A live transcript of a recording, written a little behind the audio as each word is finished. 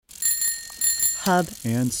hub,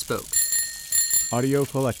 and spoke. Audio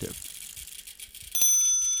Collective.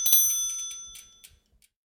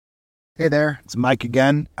 Hey there, it's Mike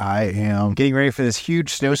again. I am getting ready for this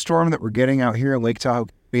huge snowstorm that we're getting out here in Lake Tahoe.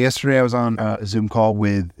 Yesterday I was on a Zoom call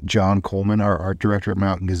with John Coleman, our art director at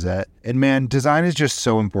Mountain Gazette. And man, design is just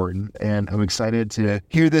so important. And I'm excited to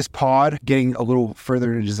hear this pod getting a little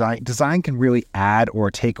further into design. Design can really add or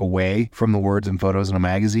take away from the words and photos in a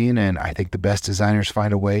magazine. And I think the best designers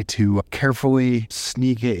find a way to carefully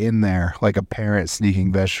sneak it in there, like a parent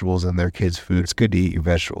sneaking vegetables in their kids' food. It's good to eat your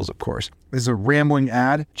vegetables, of course. This is a rambling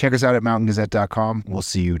ad. Check us out at mountaingazette.com. We'll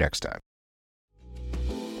see you next time.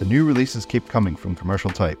 The new releases keep coming from Commercial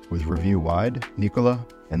Type, with Review Wide, Nicola,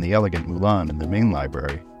 and the elegant Mulan in the main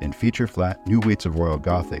library, and Feature Flat, New Weights of Royal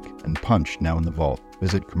Gothic, and Punch now in the vault.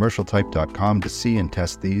 Visit commercialtype.com to see and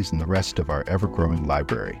test these and the rest of our ever-growing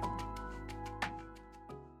library.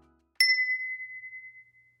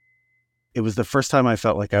 It was the first time I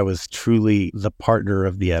felt like I was truly the partner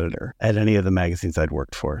of the editor at any of the magazines I'd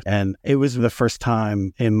worked for. And it was the first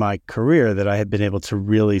time in my career that I had been able to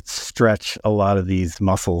really stretch a lot of these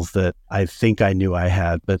muscles that I think I knew I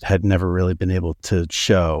had, but had never really been able to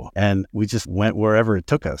show. And we just went wherever it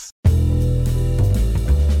took us.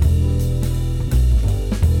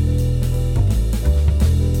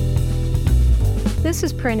 This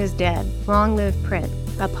is Print is Dead, Long Live Print,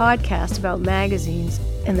 a podcast about magazines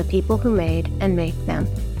and the people who made and make them.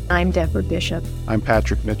 I'm Deborah Bishop. I'm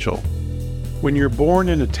Patrick Mitchell. When you're born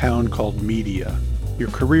in a town called Media,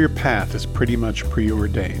 your career path is pretty much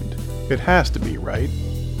preordained. It has to be, right?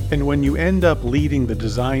 And when you end up leading the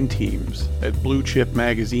design teams at blue-chip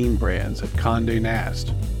magazine brands at Condé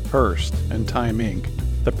Nast, Hearst, and Time Inc.,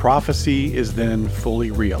 the prophecy is then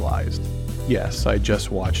fully realized. Yes, I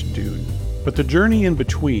just watched Dune. But the journey in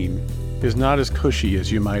between is not as cushy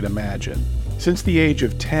as you might imagine. Since the age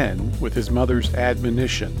of 10, with his mother's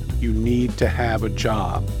admonition, "You need to have a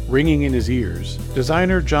job," ringing in his ears,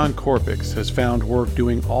 designer John Korpics has found work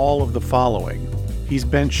doing all of the following. He's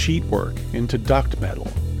bent sheet work into duct metal,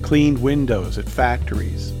 cleaned windows at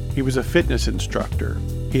factories. He was a fitness instructor.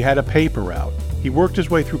 He had a paper route. He worked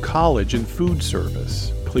his way through college in food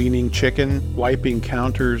service, cleaning chicken, wiping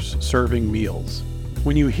counters, serving meals.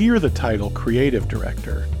 When you hear the title creative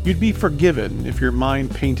director, you'd be forgiven if your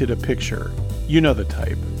mind painted a picture. You know the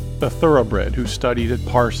type. The thoroughbred who studied at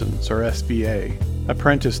Parsons or SVA,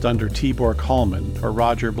 apprenticed under Tibor Kalman or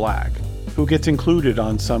Roger Black, who gets included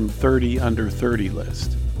on some 30 under 30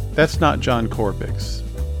 list. That's not John Korpics.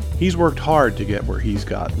 He's worked hard to get where he's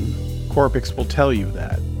gotten. Korpics will tell you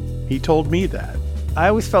that. He told me that. I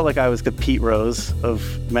always felt like I was the Pete Rose of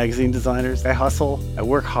magazine designers. I hustle, I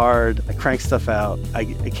work hard, I crank stuff out.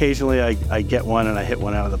 Occasionally I get one and I hit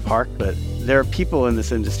one out of the park, but there are people in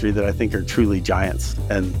this industry that I think are truly giants.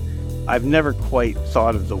 And I've never quite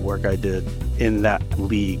thought of the work I did in that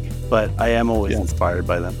league, but I am always inspired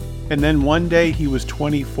by them. And then one day he was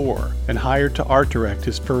 24 and hired to art direct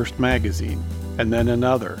his first magazine, and then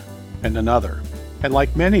another, and another. And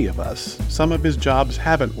like many of us, some of his jobs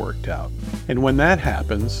haven't worked out. And when that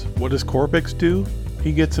happens, what does Korpics do?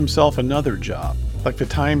 He gets himself another job, like the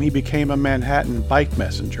time he became a Manhattan bike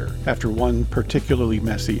messenger after one particularly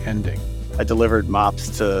messy ending. I delivered mops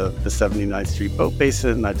to the 79th Street Boat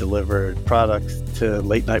Basin. I delivered products to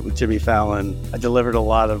Late Night with Jimmy Fallon. I delivered a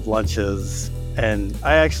lot of lunches. And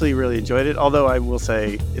I actually really enjoyed it, although I will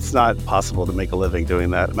say it's not possible to make a living doing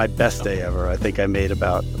that. My best day ever, I think I made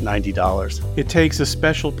about $90. It takes a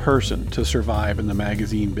special person to survive in the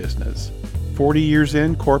magazine business. 40 years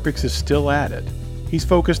in, Korpics is still at it. He's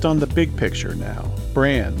focused on the big picture now.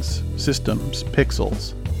 Brands, systems,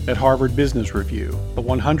 pixels. At Harvard Business Review, the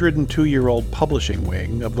 102-year-old publishing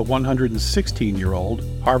wing of the 116-year-old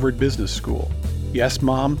Harvard Business School. Yes,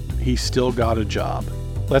 Mom, he's still got a job.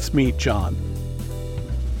 Let's meet John.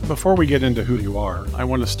 Before we get into who you are, I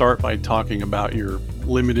want to start by talking about your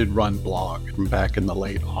limited run blog from back in the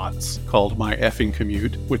late aughts called My Effing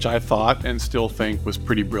Commute, which I thought and still think was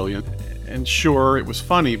pretty brilliant. And sure, it was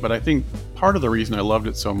funny, but I think part of the reason I loved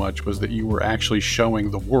it so much was that you were actually showing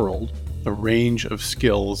the world the range of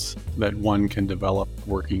skills that one can develop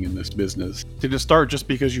working in this business. Did it start just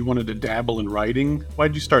because you wanted to dabble in writing? Why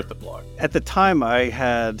did you start the blog? At the time, I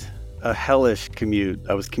had a hellish commute.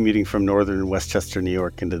 I was commuting from northern Westchester, New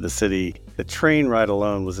York into the city. The train ride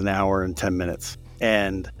alone was an hour and 10 minutes.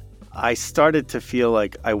 And I started to feel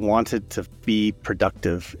like I wanted to be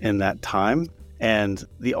productive in that time. And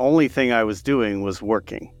the only thing I was doing was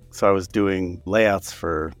working. So I was doing layouts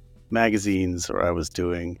for magazines, or I was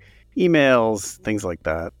doing emails, things like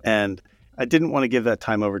that. And I didn't want to give that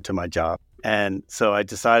time over to my job. And so I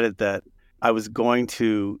decided that I was going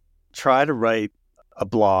to try to write a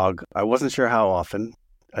blog. I wasn't sure how often.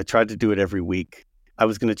 I tried to do it every week. I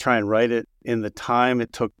was going to try and write it in the time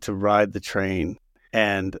it took to ride the train.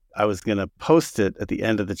 And I was going to post it at the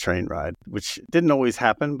end of the train ride, which didn't always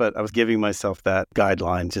happen, but I was giving myself that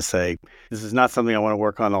guideline to say, this is not something I want to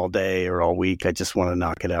work on all day or all week. I just want to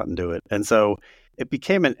knock it out and do it. And so it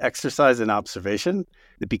became an exercise in observation.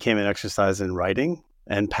 It became an exercise in writing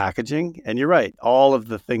and packaging. And you're right, all of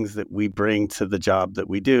the things that we bring to the job that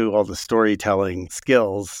we do, all the storytelling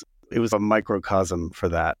skills, it was a microcosm for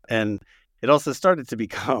that. And it also started to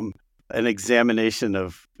become an examination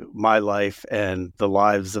of my life and the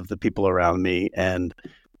lives of the people around me and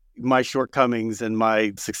my shortcomings and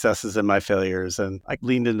my successes and my failures. And I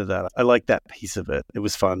leaned into that. I liked that piece of it. It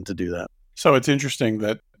was fun to do that. So it's interesting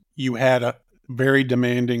that you had a very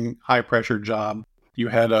demanding, high-pressure job. You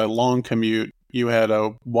had a long commute. You had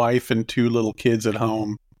a wife and 2 little kids at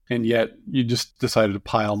home. And yet you just decided to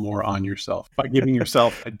pile more on yourself by giving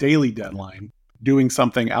yourself a daily deadline, doing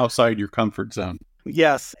something outside your comfort zone.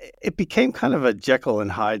 Yes, it became kind of a Jekyll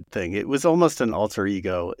and Hyde thing. It was almost an alter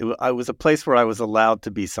ego. I was a place where I was allowed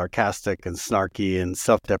to be sarcastic and snarky and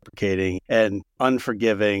self-deprecating and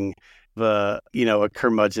unforgiving, a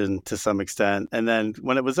curmudgeon to some extent. And then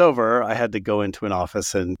when it was over, I had to go into an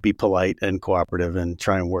office and be polite and cooperative and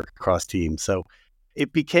try and work across teams. So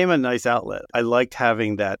it became a nice outlet. I liked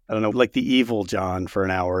having that, I don't know, like the evil John for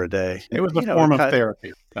an hour a day. It was a form of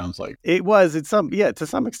therapy, sounds like. It was, to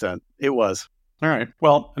some extent, it was. All right.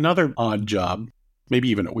 Well, another odd job, maybe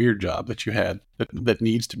even a weird job that you had that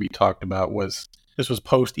needs to be talked about was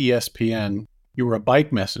post ESPN. You were a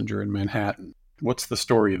bike messenger in Manhattan. What's the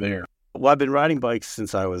story there? Well, I've been riding bikes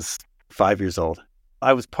since I was 5 years old.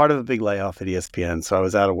 I was part of a big layoff at ESPN, so I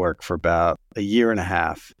was out of work for about a year and a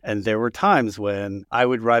half. And there were times when I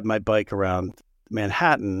would ride my bike around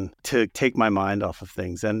Manhattan to take my mind off of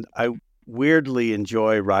things. And I weirdly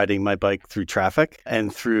enjoy riding my bike through traffic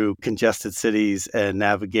and through congested cities and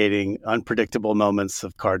navigating unpredictable moments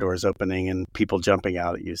of car doors opening and people jumping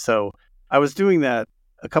out at you. So I was doing that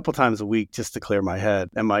a couple times a week just to clear my head.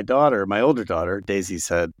 And my older daughter, Daisy,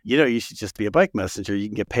 said, you should just be a bike messenger. You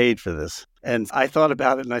can get paid for this. And I thought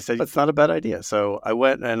about it and I said, that's not a bad idea. So I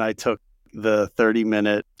went and I took the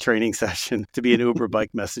 30-minute training session to be an Uber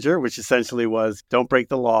bike messenger, which essentially was don't break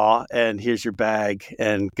the law and here's your bag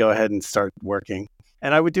and go ahead and start working.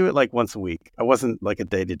 And I would do it like once a week. I wasn't like a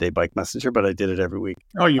day-to-day bike messenger, but I did it every week.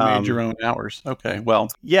 Oh, you made your own hours. Okay, well.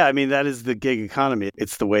 Yeah, I mean, that is the gig economy.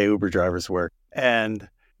 It's the way Uber drivers work. And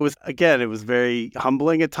it was very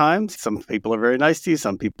humbling at times. Some people are very nice to you.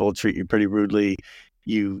 Some people treat you pretty rudely.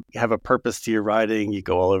 You have a purpose to your riding. You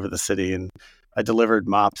go all over the city. And I delivered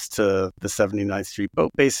mops to the 79th Street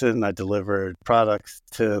Boat Basin. I delivered products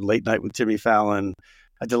to Late Night with Jimmy Fallon.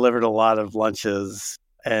 I delivered a lot of lunches.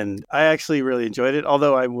 And I actually really enjoyed it.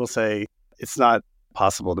 Although I will say it's not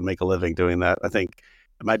possible to make a living doing that. I think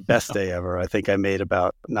my best day ever, I think I made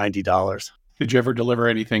about $90. Did you ever deliver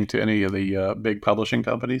anything to any of the big publishing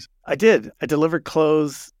companies? I did. I delivered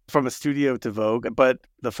clothes from a studio to Vogue. But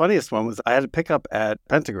the funniest one was I had a pickup at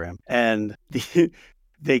Pentagram. And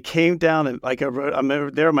they came down and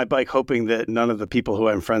I'm there on my bike hoping that none of the people who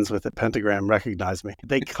I'm friends with at Pentagram recognize me.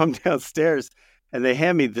 They come downstairs and they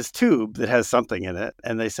hand me this tube that has something in it.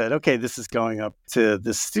 And they said, okay, this is going up to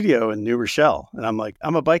this studio in New Rochelle. And I'm like,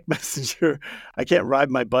 I'm a bike messenger. I can't ride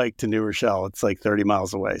my bike to New Rochelle. It's like 30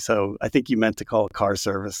 miles away. So I think you meant to call a car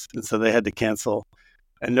service. And so they had to cancel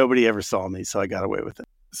and nobody ever saw me. So I got away with it.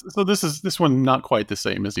 So this one not quite the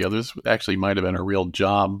same as the others. Actually might have been a real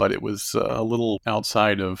job, but it was a little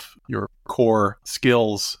outside of your core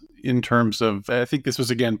skills in terms of, I think this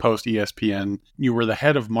was again post ESPN. You were the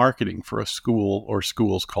head of marketing for a school or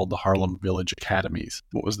schools called the Harlem Village Academies.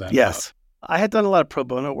 What was that Yes. about? I had done a lot of pro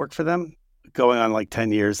bono work for them, going on like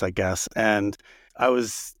 10 years, I guess. And I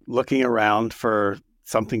was looking around for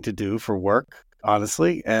something to do for work,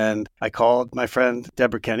 honestly. And I called my friend,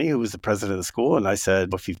 Deborah Kenny, who was the president of the school. And I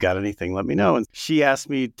said, well, if you've got anything, let me know. And she asked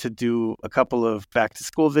me to do a couple of back to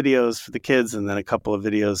school videos for the kids and then a couple of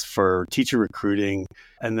videos for teacher recruiting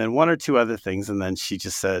and then one or two other things. And then she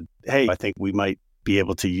just said, hey, I think we might be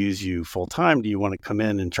able to use you full time. Do you want to come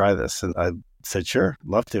in and try this? And I said, sure,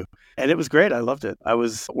 love to. And it was great. I loved it. I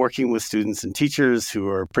was working with students and teachers who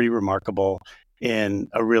are pretty remarkable in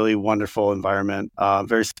a really wonderful environment,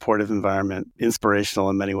 very supportive environment, inspirational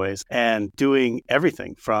in many ways, and doing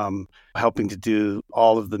everything from helping to do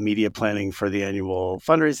all of the media planning for the annual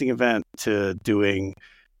fundraising event to doing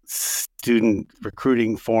student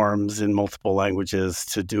recruiting forms in multiple languages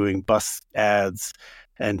to doing bus ads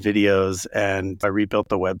and videos, and I rebuilt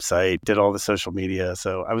the website, did all the social media.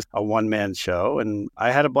 So I was a one-man show, and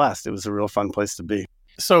I had a blast. It was a real fun place to be.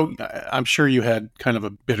 So I'm sure you had kind of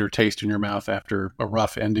a bitter taste in your mouth after a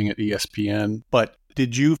rough ending at ESPN, but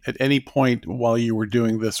did you at any point while you were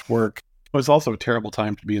doing this work, it was also a terrible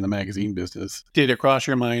time to be in the magazine business, did it cross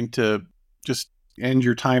your mind to just end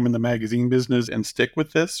your time in the magazine business and stick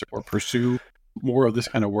with this or pursue more of this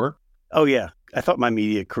kind of work? Oh, yeah. I thought my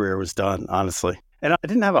media career was done, honestly. And I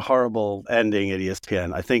didn't have a horrible ending at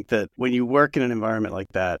ESPN. I think that when you work in an environment like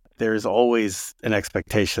that, there's always an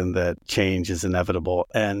expectation that change is inevitable.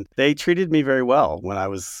 And they treated me very well when I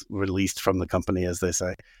was released from the company, as they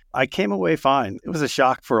say. I came away fine. It was a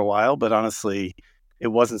shock for a while, but honestly, it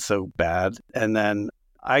wasn't so bad. And then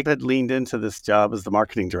I had leaned into this job as the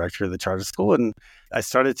marketing director of the charter school, and I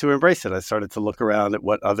started to embrace it. I started to look around at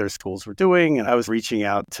what other schools were doing, and I was reaching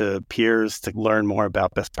out to peers to learn more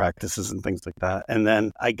about best practices and things like that. And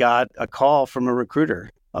then I got a call from a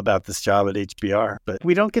recruiter about this job at HBR. But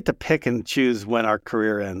we don't get to pick and choose when our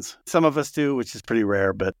career ends. Some of us do, which is pretty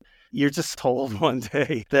rare, but you're just told one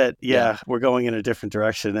day that, we're going in a different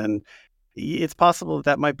direction. And it's possible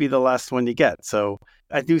that might be the last one you get. So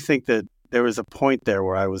I do think that there was a point there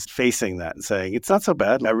where I was facing that and saying, it's not so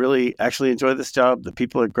bad. I really actually enjoy this job. The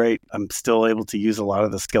people are great. I'm still able to use a lot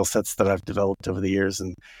of the skill sets that I've developed over the years,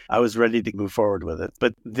 and I was ready to move forward with it.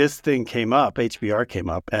 But this thing came up, HBR came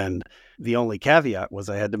up, and the only caveat was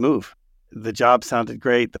I had to move. The job sounded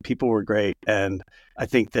great. The people were great. And I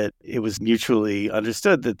think that it was mutually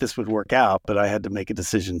understood that this would work out, but I had to make a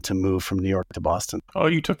decision to move from New York to Boston. Oh,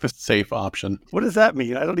 you took the safe option. What does that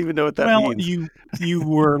mean? I don't even know what that means. Well, you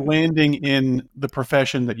were landing in the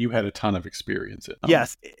profession that you had a ton of experience in.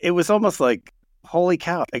 Yes. It was almost like, holy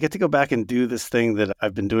cow, I get to go back and do this thing that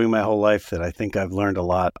I've been doing my whole life that I think I've learned a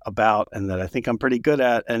lot about and that I think I'm pretty good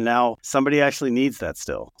at. And now somebody actually needs that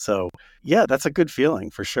still. So yeah, that's a good feeling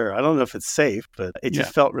for sure. I don't know if it's safe, but it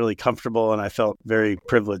just felt really comfortable. And I felt very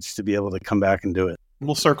privileged to be able to come back and do it.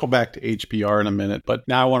 We'll circle back to HBR in a minute, but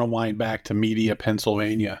now I want to wind back to Media,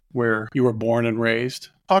 Pennsylvania, where you were born and raised.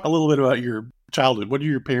 Talk a little bit about your childhood. What did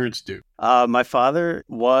your parents do? My father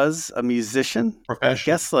was a musician.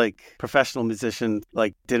 Professional. I guess like professional musician,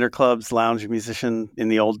 like dinner clubs, lounge musician. In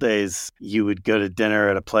the old days, you would go to dinner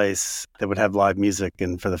at a place that would have live music.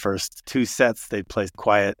 And for the first 2 sets, they'd play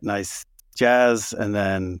quiet, nice jazz. And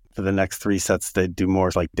then for the next 3 sets, they'd do more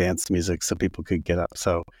like dance music so people could get up.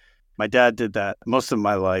 So my dad did that most of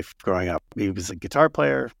my life growing up. He was a guitar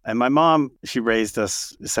player. And my mom, she raised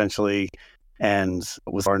us essentially and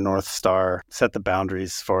was our North Star, set the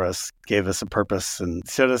boundaries for us, gave us a purpose, and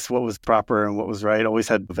showed us what was proper and what was right. Always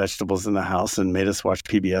had vegetables in the house and made us watch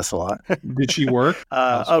PBS a lot. Did she work?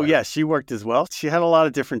 Yeah, she worked as well. She had a lot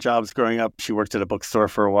of different jobs growing up. She worked at a bookstore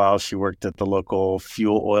for a while. She worked at the local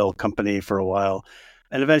fuel oil company for a while.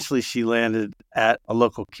 And eventually she landed at a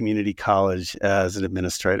local community college as an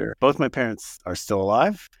administrator. Both my parents are still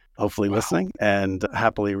alive, hopefully listening, and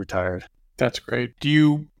happily retired. That's great. Do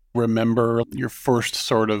you remember your first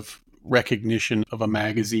sort of recognition of a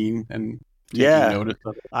magazine and taking notice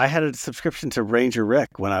of it? I had a subscription to Ranger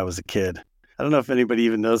Rick when I was a kid. I don't know if anybody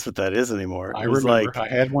even knows what that is anymore. I remember. I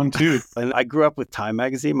had one too. And I grew up with Time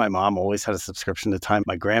magazine. My mom always had a subscription to Time.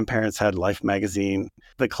 My grandparents had Life magazine,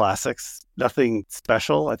 the classics, nothing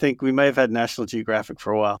special. I think we may have had National Geographic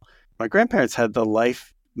for a while. My grandparents had the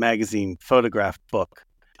Life magazine photograph book.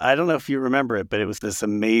 I don't know if you remember it, but it was this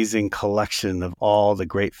amazing collection of all the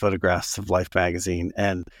great photographs of Life magazine.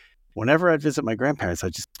 And whenever I'd visit my grandparents,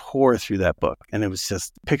 I'd just pour through that book. And it was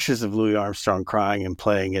just pictures of Louis Armstrong crying and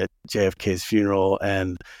playing at JFK's funeral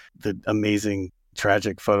and the amazing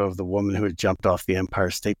tragic photo of the woman who had jumped off the Empire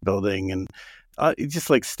State Building. And just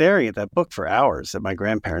like staring at that book for hours at my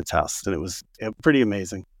grandparents' house. And it was pretty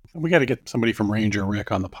amazing. We got to get somebody from Ranger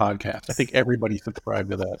Rick on the podcast. I think everybody subscribed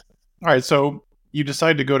to that. All right. So you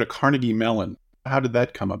decided to go to Carnegie Mellon. How did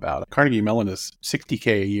that come about? Carnegie Mellon is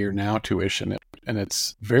 $60K a year now tuition, and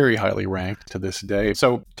it's very highly ranked to this day.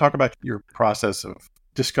 So talk about your process of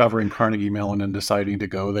discovering Carnegie Mellon and deciding to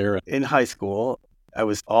go there. In high school, I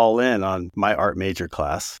was all in on my art major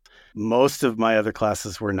class. Most of my other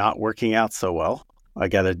classes were not working out so well. I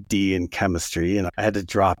got a D in chemistry, and I had to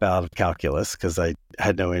drop out of calculus because I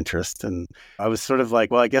had no interest. And I was sort of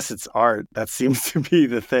like, well, I guess it's art. That seems to be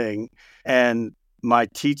the thing. And my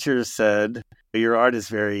teacher said, your art is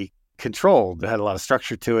very controlled. It had a lot of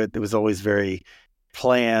structure to it. It was always very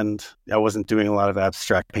planned. I wasn't doing a lot of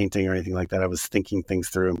abstract painting or anything like that. I was thinking things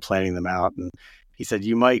through and planning them out. And he said,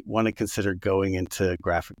 you might want to consider going into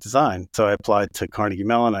graphic design. So I applied to Carnegie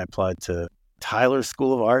Mellon. I applied to Tyler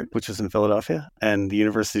School of Art, which was in Philadelphia, and the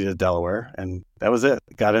University of Delaware. And that was it.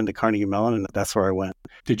 Got into Carnegie Mellon, and that's where I went.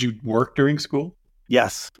 Did you work during school?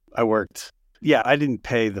 Yes, I worked. Yeah, I didn't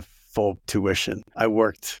pay the full tuition. I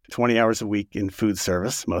worked 20 hours a week in food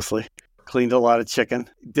service, mostly. Cleaned a lot of chicken,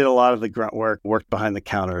 did a lot of the grunt work, worked behind the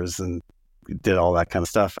counters, and did all that kind of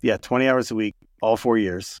stuff. Yeah, 20 hours a week, all 4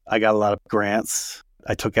 years. I got a lot of grants.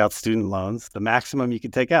 I took out student loans. The maximum you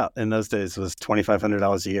could take out in those days was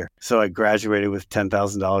 $2,500 a year. So I graduated with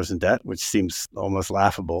 $10,000 in debt, which seems almost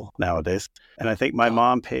laughable nowadays. And I think my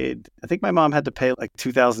mom had to pay like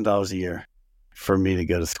 $2,000 a year for me to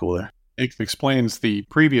go to school there. It explains the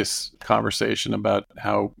previous conversation about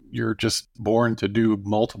how you're just born to do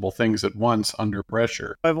multiple things at once under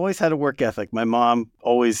pressure. I've always had a work ethic. My mom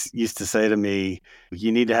always used to say to me,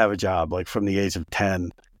 you need to have a job, like from the age of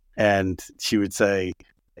 10. And she would say,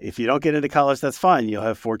 if you don't get into college, that's fine. You'll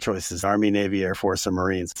have 4 choices: Army, Navy, Air Force, or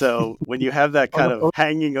Marines. So when you have that kind of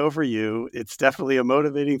hanging over you, it's definitely a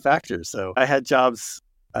motivating factor. So I had jobs.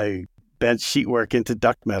 I bent sheet work into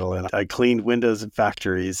duct metal, and I cleaned windows in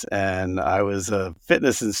factories, and I was a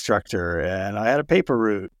fitness instructor, and I had a paper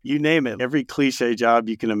route. You name it. Every cliche job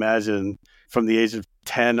you can imagine from the age of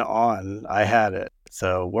 10 on, I had it.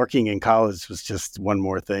 So working in college was just one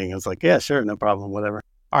more thing. I was like, yeah, sure, no problem, whatever.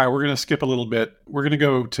 All right, we're going to skip a little bit. We're going to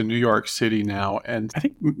go to New York City now. And I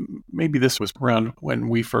think maybe this was around when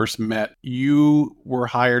we first met. You were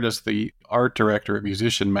hired as the art director at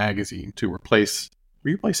Musician Magazine to replace,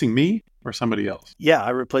 were you replacing me or somebody else? Yeah,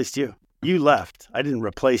 I replaced you. You left. I didn't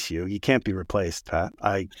replace you. You can't be replaced, Pat.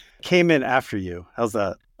 I came in after you. How's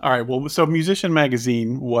that? All right. Well, so Musician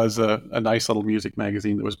Magazine was a nice little music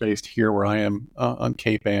magazine that was based here where I am on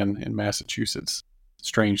Cape Ann in Massachusetts,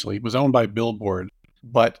 strangely. It was owned by Billboard.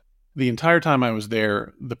 But the entire time I was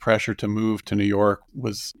there, the pressure to move to New York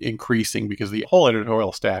was increasing because the whole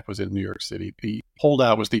editorial staff was in New York City. The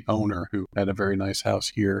holdout was the owner, who had a very nice house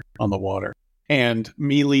here on the water. And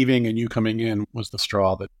me leaving and you coming in was the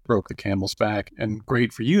straw that broke the camel's back. And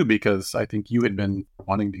great for you, because I think you had been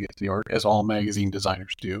wanting to get to New York, as all magazine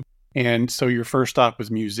designers do. And so your first stop was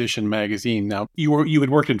Musician Magazine. Now, you had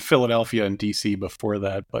worked in Philadelphia and D.C. before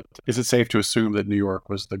that, but is it safe to assume that New York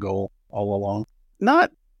was the goal all along?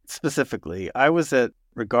 Not specifically. I was at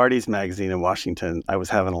Rigardi's magazine in Washington. I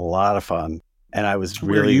was having a lot of fun, and I was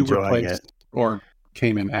really enjoying it. Or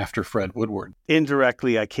came in after Fred Woodward?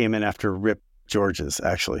 Indirectly, I came in after Rip George's,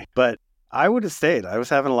 actually. But I would have stayed. I was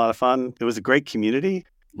having a lot of fun. It was a great community.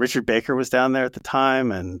 Richard Baker was down there at the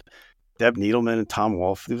time, and Deb Needleman and Tom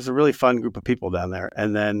Wolfe. It was a really fun group of people down there.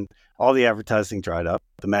 And then all the advertising dried up.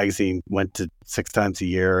 The magazine went to 6 times a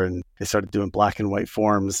year, and they started doing black and white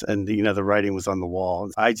forms, and the writing was on the wall.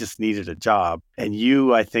 I just needed a job. And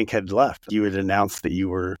you, I think, had left. You had announced that you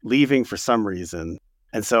were leaving for some reason.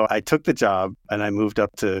 And so I took the job, and I moved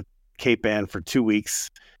up to Cape Ann for 2 weeks,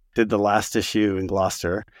 did the last issue in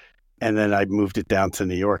Gloucester, and then I moved it down to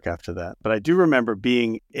New York after that. But I do remember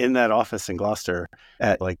being in that office in Gloucester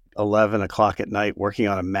at like 11 o'clock at night, working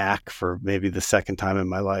on a Mac for maybe the second time in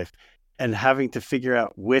my life, and having to figure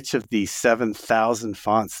out which of the 7,000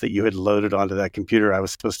 fonts that you had loaded onto that computer I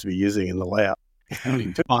was supposed to be using in the layout.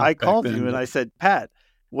 I called you and I said, Pat,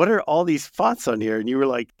 what are all these fonts on here? And you were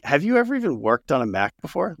like, have you ever even worked on a Mac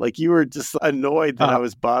before? Like, you were just annoyed that I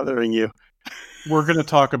was bothering you. We're going to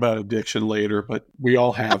talk about addiction later, but we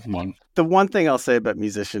all have one. The one thing I'll say about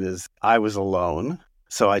Musician is I was alone,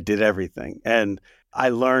 so I did everything. And I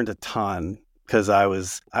learned a ton because I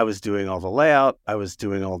was doing all the layout, I was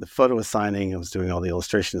doing all the photo assigning, I was doing all the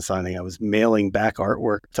illustration assigning, I was mailing back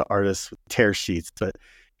artwork to artists with tear sheets. But,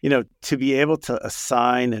 to be able to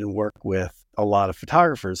assign and work with a lot of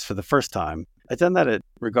photographers for the first time, I'd done that at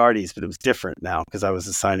Rigardi's, but it was different now because I was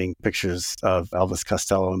assigning pictures of Elvis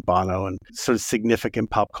Costello and Bono and sort of significant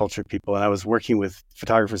pop culture people. And I was working with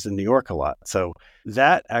photographers in New York a lot. So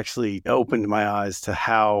that actually opened my eyes to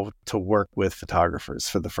how to work with photographers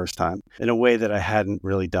for the first time in a way that I hadn't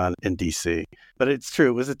really done in DC. But it's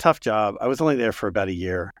true. It was a tough job. I was only there for about a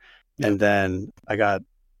year. Yeah. And then I got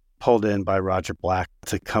pulled in by Roger Black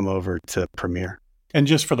to come over to Premiere. And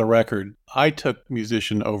just for the record, I took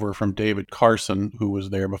Musician over from David Carson, who was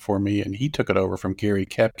there before me, and he took it over from Gary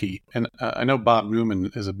Kepke. And I know Bob Newman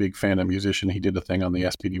is a big fan of Musician. He did a thing on the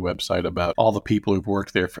SPD website about all the people who've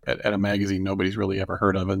worked there at a magazine nobody's really ever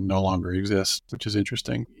heard of and no longer exists, which is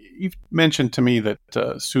interesting. You've mentioned to me that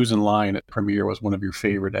Susan Lyne at Premiere was one of your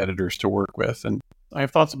favorite editors to work with, and I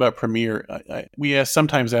have thoughts about Premiere. We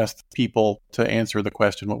sometimes ask people to answer the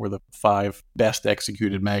question, what were the 5 best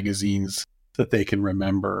executed magazines that they can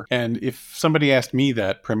remember. And if somebody asked me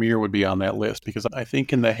that, Premiere would be on that list, because I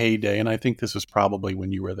think in the heyday, and I think this is probably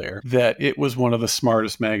when you were there, that it was one of the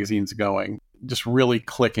smartest magazines going, just really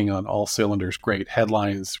clicking on all cylinders. Great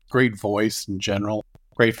headlines, great voice in general,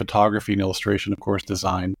 great photography and illustration, of course,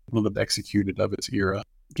 design, one of the executed of its era.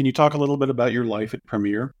 Can you talk a little bit about your life at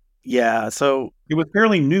Premiere? Yeah, so It was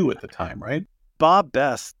fairly new at the time, right? Bob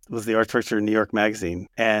Best was the art director of New York Magazine.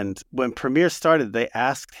 And when Premiere started, they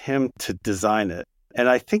asked him to design it. And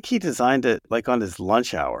I think he designed it like on his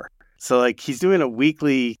lunch hour. So like he's doing a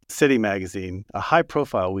weekly city magazine, a high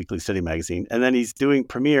profile weekly city magazine. And then he's doing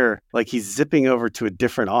Premiere, like he's zipping over to a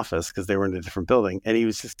different office because they were in a different building. And he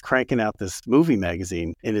was just cranking out this movie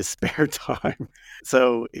magazine in his spare time.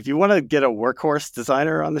 So if you want to get a workhorse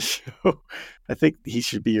designer on the show, I think he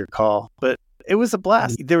should be your call. But it was a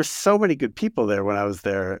blast. There were so many good people there when I was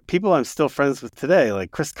there. People I'm still friends with today,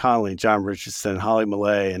 like Chris Connolly, John Richardson, Holly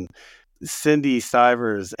Millay, and Cindy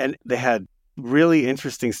Stivers. And they had really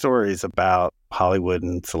interesting stories about Hollywood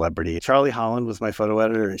and celebrity. Charlie Holland was my photo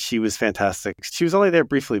editor, and she was fantastic. She was only there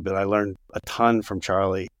briefly, but I learned a ton from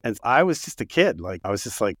Charlie. And I was just a kid. Like, I was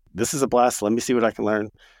just like, this is a blast. Let me see what I can learn.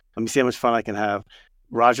 Let me see how much fun I can have.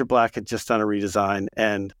 Roger Black had just done a redesign.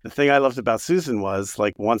 And the thing I loved about Susan was,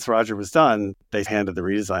 like, once Roger was done, they handed the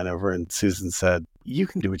redesign over, and Susan said, you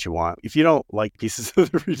can do what you want. If you don't like pieces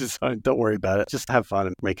of the redesign, don't worry about it. Just have fun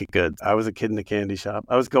and make it good. I was a kid in the candy shop.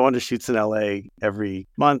 I was going to shoots in LA every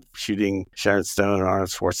month, shooting Sharon Stone and Arnold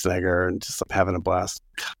Schwarzenegger and just having a blast.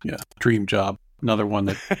 Yeah, dream job. Another one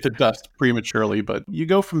that to dust prematurely, but you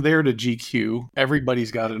go from there to GQ. Everybody's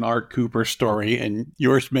got an Art Cooper story, and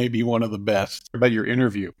yours may be one of the best. About your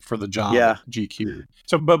interview for the job at GQ.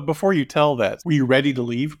 So, but before you tell that, were you ready to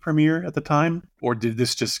leave Premiere at the time, or did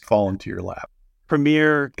this just fall into your lap?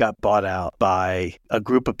 Premiere got bought out by a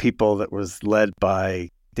group of people that was led by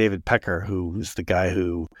David Pecker, who's the guy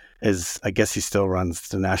who is, I guess he still runs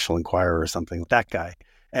the National Enquirer or something, that guy.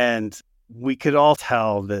 And we could all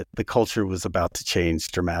tell that the culture was about to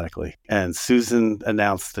change dramatically. And Susan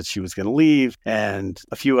announced that she was going to leave, and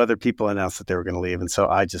a few other people announced that they were going to leave. And so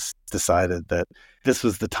I just decided that this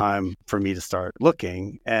was the time for me to start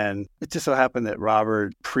looking. And it just so happened that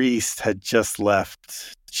Robert Priest had just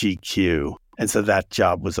left GQ. And so that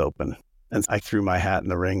job was open. And I threw my hat in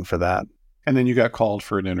the ring for that. And then you got called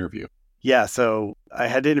for an interview. Yeah, so I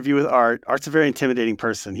had to interview with Art. Art's a very intimidating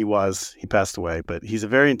person. He passed away, but he's a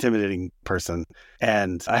very intimidating person.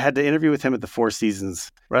 And I had to interview with him at the Four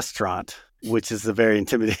Seasons restaurant, which is a very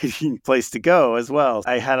intimidating place to go as well.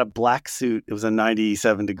 I had a black suit. It was a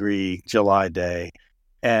 97-degree July day.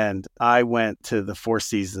 And I went to the Four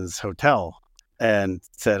Seasons hotel and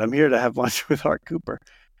said, I'm here to have lunch with Art Cooper.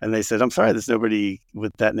 And they said, I'm sorry, there's nobody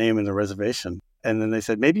with that name in the reservation. And then they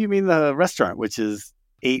said, maybe you mean the restaurant, which is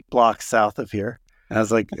 8 blocks south of here. And I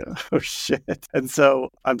was like, oh, shit. And so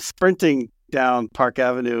I'm sprinting down Park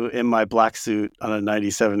Avenue in my black suit on a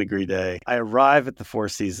 97-degree day. I arrive at the Four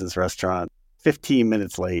Seasons restaurant 15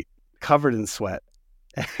 minutes late, covered in sweat.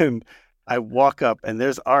 And I walk up, and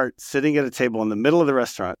there's Art sitting at a table in the middle of the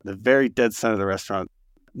restaurant, the very dead center of the restaurant,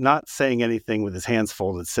 not saying anything, with his hands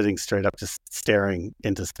folded, sitting straight up, just staring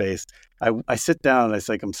into space. I sit down, and I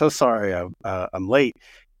say, I'm so sorry, I'm late.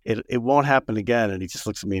 It won't happen again. And he just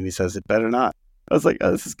looks at me and he says, it better not. I was like, oh,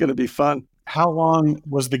 this is going to be fun. How long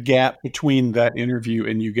was the gap between that interview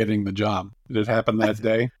and you getting the job? Did it happen that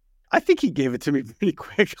day? I think he gave it to me pretty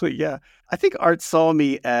quickly. Yeah. I think Art saw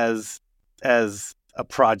me as a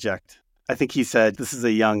project. I think he said, this is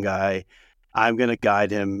a young guy. I'm going to guide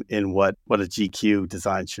him in what a GQ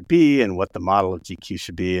design should be and what the model of GQ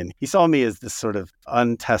should be. And he saw me as this sort of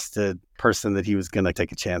untested person that he was going to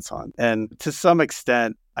take a chance on. And to some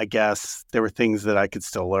extent, I guess there were things that I could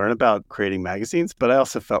still learn about creating magazines, but I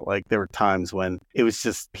also felt like there were times when it was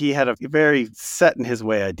just, he had a very set in his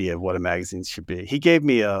way idea of what a magazine should be. He gave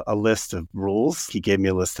me a list of rules. He gave me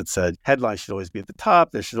a list that said headline should always be at the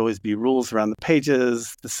top. There should always be rules around the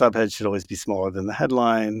pages. The subhead should always be smaller than the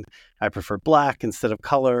headline. I prefer black instead of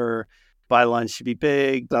color. Byline should be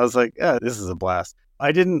big. I was like, this is a blast.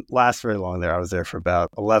 I didn't last very long there. I was there for about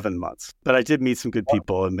 11 months, but I did meet some good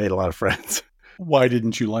people and made a lot of friends. Why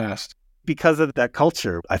didn't you last? Because of that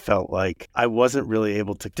culture, I felt like I wasn't really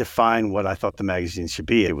able to define what I thought the magazine should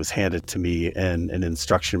be. It was handed to me in an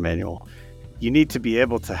instruction manual. You need to be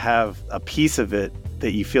able to have a piece of it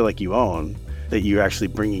that you feel like you own, that you're actually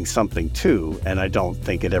bringing something to, and I don't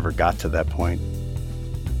think it ever got to that point.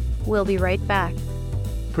 We'll be right back.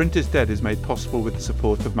 Print is Dead is made possible with the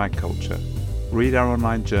support of Mag Culture. Read our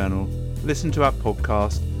online journal, listen to our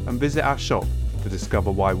podcast, and visit our shop to discover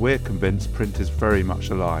why we're convinced print is very much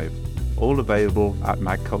alive. all available at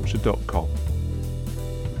magculture.com.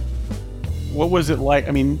 What was it like?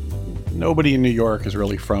 I mean, nobody in New York is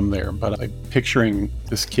really from there, but I'm picturing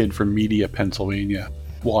this kid from Media, Pennsylvania,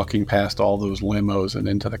 walking past all those limos and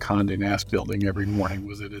into the Condé Nast building every morning.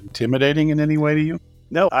 Was it intimidating in any way to you?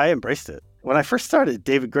 No, I embraced it. When I first started,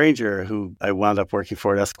 David Granger, who I wound up working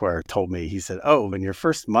for at Esquire, told me, he said, in your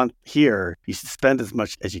first month here, you should spend as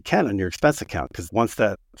much as you can on your expense account, because once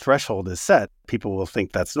that threshold is set, people will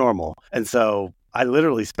think that's normal. And so I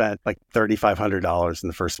literally spent like $3,500 in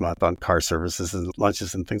the first month on car services and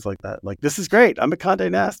lunches and things like that. Like, this is great. I'm at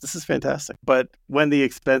Condé Nast. This is fantastic. But when the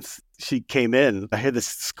expense sheet came in, I hear this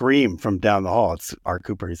scream from down the hall. It's Art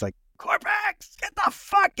Cooper. He's like, Korpics, get the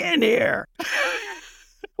fuck in here.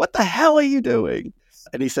 What the hell are you doing?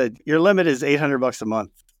 And he said, your limit is $800 a month.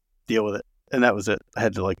 Deal with it. And that was it. I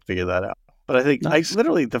had to figure that out. But I think I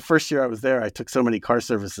literally, the first year I was there, I took so many car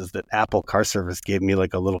services that Apple Car Service gave me a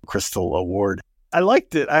little crystal award. I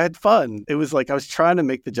liked it. I had fun. It was I was trying to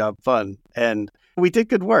make the job fun. And we did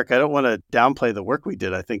good work. I don't want to downplay the work we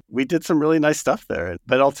did. I think we did some really nice stuff there.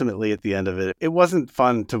 But ultimately, at the end of it, it wasn't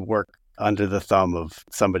fun to work under the thumb of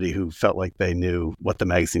somebody who felt like they knew what the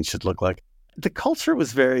magazine should look like. The culture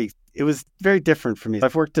was very different for me.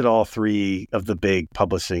 I've worked at all three of the big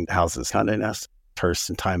publishing houses, Condé Nast, Hearst,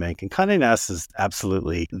 and Time Inc. And Condé Nast is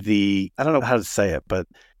absolutely I don't know how to say it, but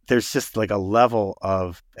there's just a level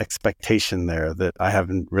of expectation there that I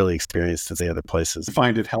haven't really experienced at the other places.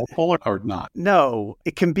 Find it helpful or not? No,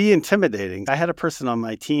 it can be intimidating. I had a person on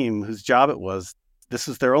my team whose job this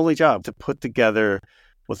was their only job, to put together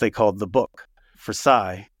what they called the book for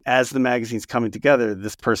Psy. As the magazine's coming together,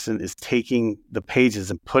 this person is taking the pages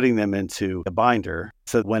and putting them into a binder.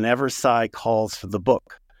 So whenever Psy calls for the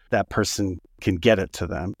book, that person can get it to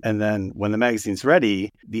them. And then when the magazine's ready,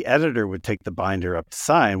 the editor would take the binder up to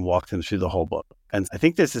Psy and walk them through the whole book. And I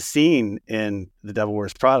think there's a scene in The Devil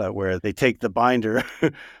Wears Prada where they take the binder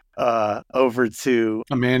over to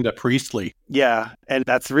Amanda Priestley. Yeah. And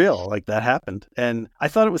that's real. That happened. And I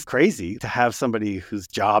thought it was crazy to have somebody whose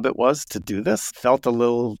job it was to do this. Felt a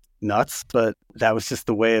little nuts, but that was just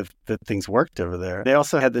the way that things worked over there. They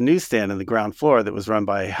also had the newsstand on the ground floor that was run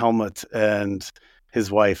by Helmut and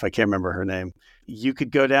his wife. I can't remember her name. You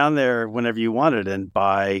could go down there whenever you wanted and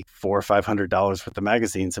buy $400 or $500 worth of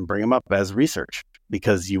magazines and bring them up as research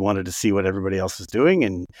because you wanted to see what everybody else was doing.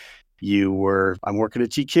 And I'm working at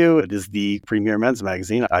GQ. It is the premier men's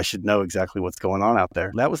magazine. I should know exactly what's going on out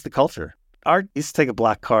there. That was the culture. Art used to take a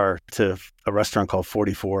black car to a restaurant called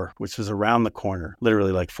 44, which was around the corner,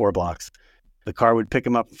 literally 4 blocks. The car would pick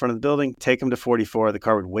him up in front of the building, take him to 44. The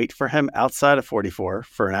car would wait for him outside of 44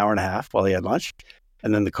 for an hour and a half while he had lunch,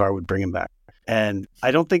 and then the car would bring him back. And I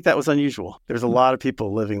don't think that was unusual. There's a lot of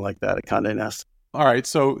people living like that at Condé Nast. All right.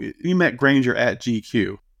 So you met Granger at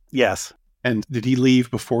GQ. Yes. And did he leave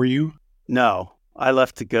before you? No. I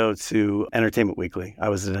left to go to Entertainment Weekly. I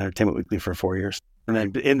was at Entertainment Weekly for 4 years. And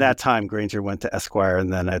then in that time, Granger went to Esquire.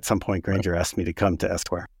 And then at some point, Granger asked me to come to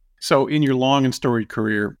Esquire. So in your long and storied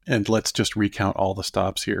career, and let's just recount all the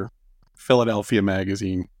stops here: Philadelphia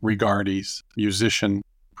Magazine, Regardes, Musician,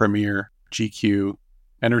 Premiere, GQ,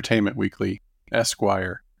 Entertainment Weekly,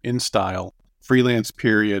 Esquire, InStyle, Freelance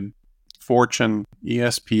Period, Fortune,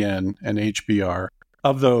 ESPN, and HBR.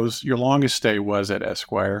 Of those, your longest stay was at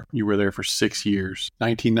Esquire. You were there for 6 years,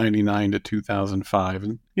 1999 to 2005.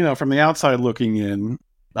 And, from the outside looking in,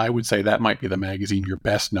 I would say that might be the magazine you're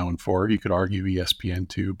best known for. You could argue ESPN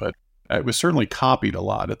too, but it was certainly copied a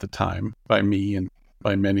lot at the time by me and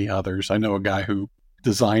by many others. I know a guy who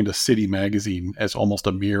designed a city magazine as almost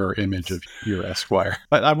a mirror image of your Esquire.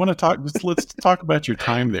 But I want to let's talk about your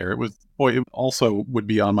time there. It also would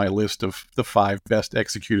be on my list of the 5 best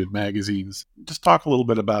executed magazines. Just talk a little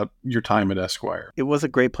bit about your time at Esquire. It was a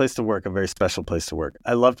great place to work, a very special place to work.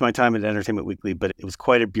 I loved my time at Entertainment Weekly, but it was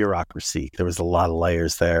quite a bureaucracy. There was a lot of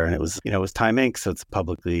layers there, and it was Time Inc., so it's a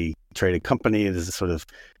publicly traded company. There's a sort of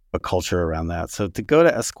a culture around that. So to go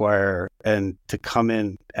to Esquire and to come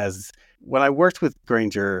in when I worked with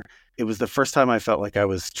Granger, it was the first time I felt like I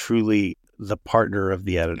was truly the partner of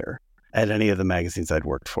the editor at any of the magazines I'd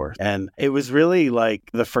worked for. And it was really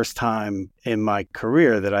the first time in my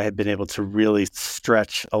career that I had been able to really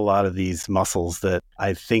stretch a lot of these muscles that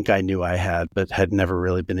I think I knew I had, but had never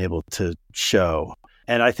really been able to show.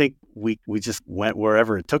 And I think we just went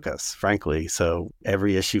wherever it took us, frankly. So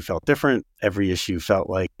every issue felt different. Every issue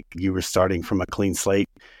felt like you were starting from a clean slate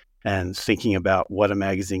and thinking about what a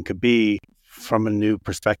magazine could be from a new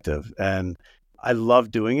perspective. And I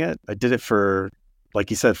loved doing it. I did it for,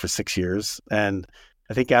 like you said, for 6 years. And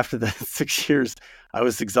I think after the 6 years, I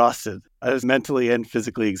was exhausted. I was mentally and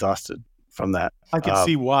physically exhausted from that. I can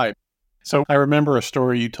see why. So I remember a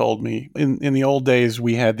story you told me. In the old days,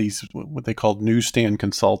 we had these, what they called newsstand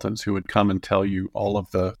consultants who would come and tell you all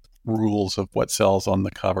of the rules of what sells on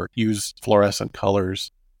the cover, use fluorescent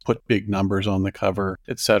colors, put big numbers on the cover,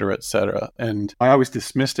 et cetera, et cetera. And I always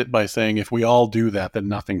dismissed it by saying, if we all do that, then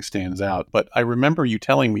nothing stands out. But I remember you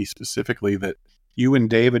telling me specifically that you and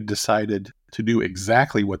David decided to do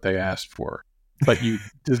exactly what they asked for. But you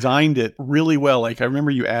designed it really well. Like I remember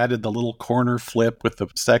you added the little corner flip with the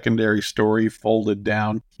secondary story folded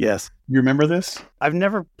down. Yes. You remember this? I've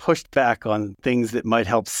never pushed back on things that might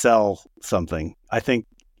help sell something. I think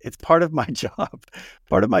it's part of my job.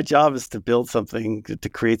 Part of my job is to build something, to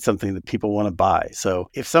create something that people want to buy. So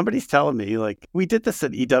if somebody's telling me, like we did this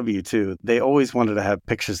at EW too, they always wanted to have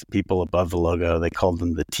pictures of people above the logo. They called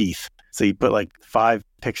them the teeth. So you put like 5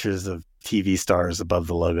 pictures of TV stars above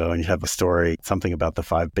the logo and you have a story, something about the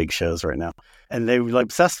 5 big shows right now. And they were like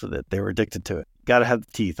obsessed with it. They were addicted to it. Got to have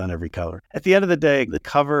the teeth on every cover. At the end of the day, the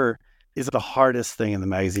cover is the hardest thing in the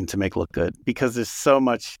magazine to make look good because there's so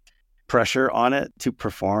much pressure on it to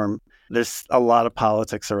perform. There's a lot of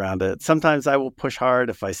politics around it. Sometimes I will push hard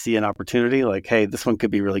if I see an opportunity, like, hey, this one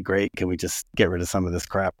could be really great. Can we just get rid of some of this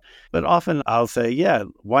crap? But often I'll say, yeah,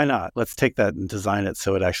 why not? Let's take that and design it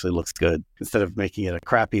so it actually looks good. Instead of making it a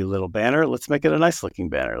crappy little banner, let's make it a nice looking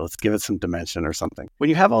banner. Let's give it some dimension or something. When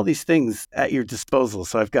you have all these things at your disposal,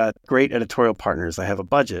 so I've got great editorial partners, I have a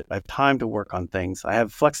budget, I have time to work on things, I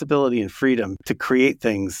have flexibility and freedom to create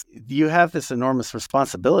things. You have this enormous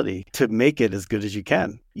responsibility to make it as good as you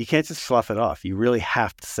can. You can't just slough it off. You really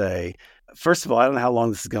have to say, first of all, I don't know how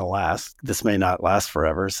long this is going to last. This may not last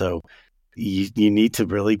forever. So you need to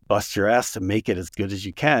really bust your ass to make it as good as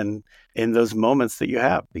you can in those moments that you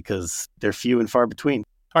have, because they're few and far between.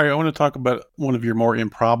 All right, I want to talk about one of your more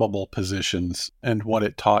improbable positions and what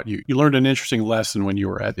it taught you. You learned an interesting lesson when you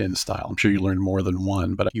were at InStyle. I'm sure you learned more than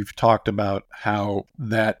one, but you've talked about how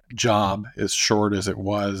that job, as short as it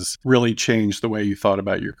was, really changed the way you thought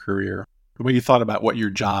about your career. The way you thought about what your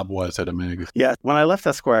job was at a magazine. Yeah. When I left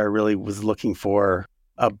Esquire, I really was looking for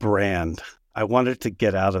a brand. I wanted to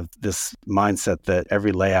get out of this mindset that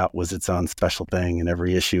every layout was its own special thing and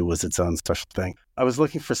every issue was its own special thing. I was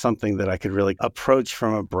looking for something that I could really approach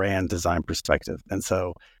from a brand design perspective. And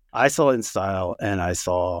so I saw InStyle and I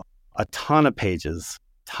saw a ton of pages,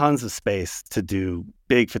 tons of space to do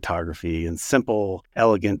big photography and simple,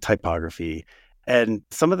 elegant typography. And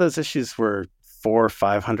some of those issues were 400 or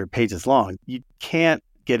 500 pages long. You can't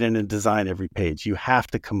get in and design every page. You have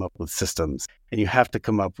to come up with systems and you have to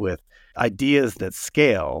come up with ideas that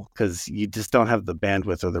scale because you just don't have the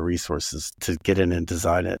bandwidth or the resources to get in and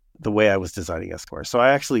design it the way I was designing Esquire. So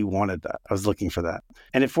I actually wanted that. I was looking for that.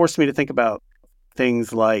 And it forced me to think about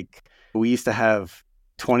things like we used to have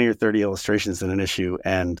 20 or 30 illustrations in an issue.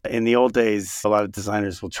 And in the old days, a lot of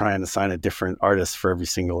designers will try and assign a different artist for every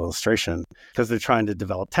single illustration because they're trying to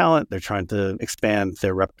develop talent. They're trying to expand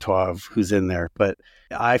their repertoire of who's in there. But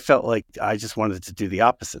I felt like I just wanted to do the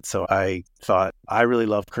opposite. So I thought, I really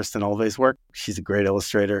love Kristen Olvey's work. She's a great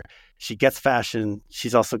illustrator. She gets fashion.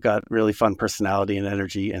 She's also got really fun personality and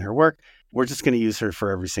energy in her work. We're just going to use her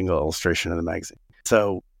for every single illustration in the magazine.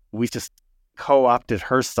 So we just co-opted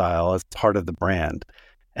her style as part of the brand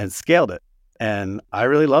and scaled it. And I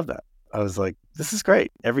really love that. I was like, this is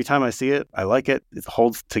great. Every time I see it, I like it. It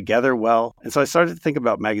holds together well. And so I started to think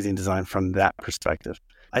about magazine design from that perspective.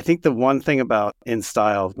 I think the one thing about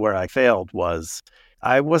InStyle where I failed was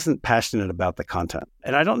I wasn't passionate about the content.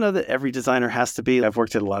 And I don't know that every designer has to be. I've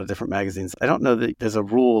worked at a lot of different magazines. I don't know that there's a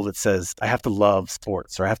rule that says I have to love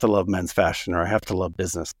sports or I have to love men's fashion or I have to love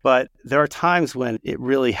business. But there are times when it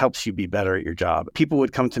really helps you be better at your job. People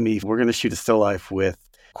would come to me, we're going to shoot a still life with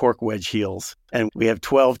cork wedge heels and we have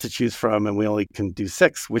 12 to choose from and we only can do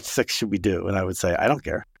 6. Which 6 should we do? And I would say, I don't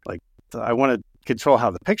care. Like, I want to control how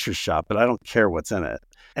the picture's shot, but I don't care what's in it.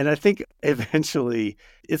 And I think eventually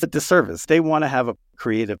it's a disservice. They want to have a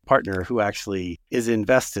creative partner who actually is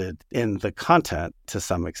invested in the content to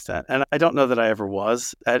some extent. And I don't know that I ever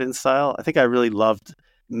was at InStyle. I think I really loved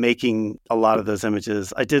making a lot of those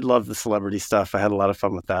images. I did love the celebrity stuff. I had a lot of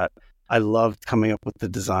fun with that. I loved coming up with the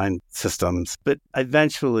design systems. But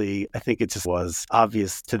eventually, I think it just was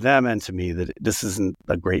obvious to them and to me that this isn't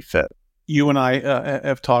a great fit. You and I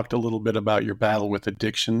have talked a little bit about your battle with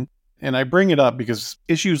addiction. And I bring it up because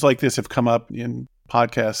issues like this have come up in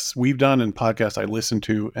podcasts we've done and podcasts I listen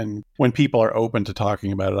to. And when people are open to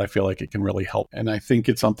talking about it, I feel like it can really help. And I think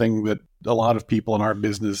it's something that a lot of people in our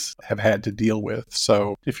business have had to deal with.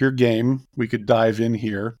 So if you're game, we could dive in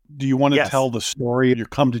here. Do you want to tell the story of your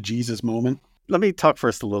come to Jesus moment? Let me talk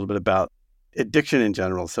first a little bit about addiction in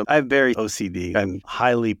general. So I'm very OCD. I'm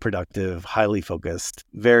highly productive, highly focused,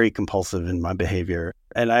 very compulsive in my behavior.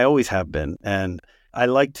 And I always have been. And I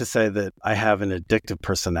like to say that I have an addictive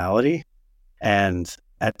personality. And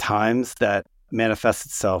at times that manifests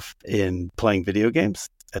itself in playing video games.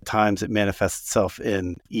 At times it manifests itself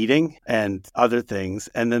in eating and other things.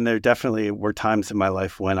 And then there definitely were times in my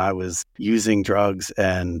life when I was using drugs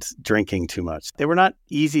and drinking too much. They were not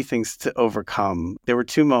easy things to overcome. There were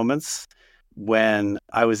two moments when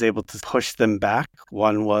I was able to push them back.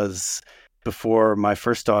 One was before my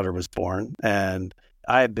first daughter was born, and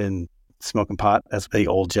I had been smoking pot, as the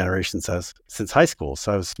old generation says, since high school.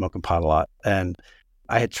 So I was smoking pot a lot. And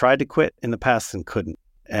I had tried to quit in the past and couldn't.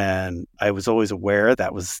 And I was always aware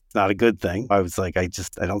that was not a good thing. I was like, I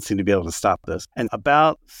don't seem to be able to stop this. And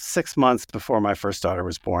about 6 months before my first daughter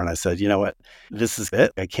was born, I said, you know what? This is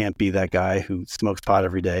it. I can't be that guy who smokes pot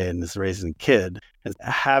every day and is raising a kid. And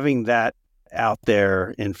having that out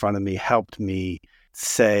there in front of me helped me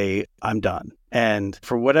say, I'm done. And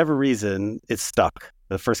for whatever reason, it stuck.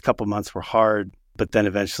 The first couple months were hard, but then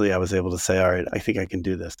eventually I was able to say, all right, I think I can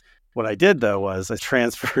do this. What I did, though, was I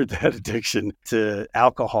transferred that addiction to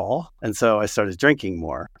alcohol. And so I started drinking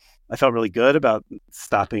more. I felt really good about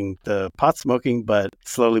stopping the pot smoking, but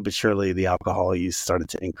slowly but surely the alcohol use started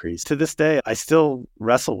to increase. To this day, I still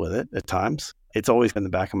wrestle with it at times. It's always in the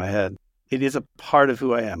back of my head. It is a part of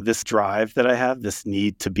who I am. This drive that I have, this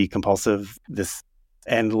need to be compulsive, this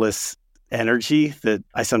endless energy that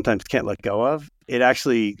I sometimes can't let go of, it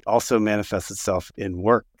actually also manifests itself in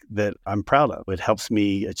work that I'm proud of. It helps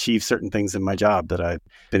me achieve certain things in my job that I've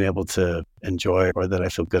been able to enjoy or that I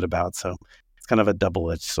feel good about. So it's kind of a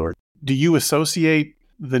double-edged sword. Do you associate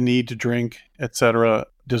the need to drink, etc.?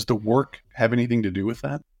 Does the work have anything to do with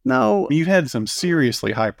that? No. You've had some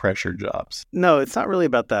seriously high-pressure jobs. No, it's not really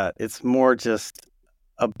about that. It's more just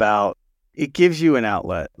about, it gives you an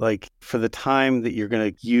outlet. Like for the time that you're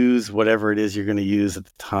going to use whatever it is you're going to use at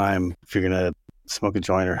the time, if you're going to smoke a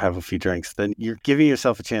joint or have a few drinks, then you're giving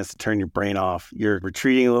yourself a chance to turn your brain off. You're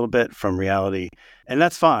retreating a little bit from reality. And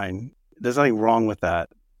that's fine. There's nothing wrong with that.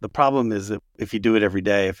 The problem is that if you do it every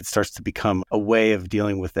day, if it starts to become a way of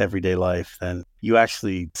dealing with everyday life, then you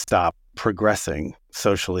actually stop progressing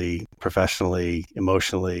socially, professionally,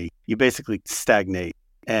 emotionally. You basically stagnate.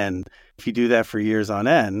 And if you do that for years on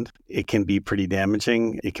end, it can be pretty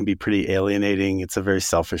damaging. It can be pretty alienating. It's a very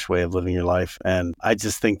selfish way of living your life. And I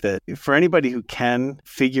just think that for anybody who can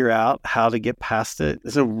figure out how to get past it,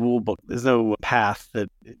 there's no rule book. There's no path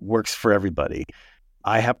that works for everybody.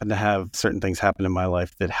 I happen to have certain things happen in my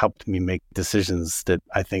life that helped me make decisions that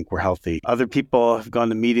I think were healthy. Other people have gone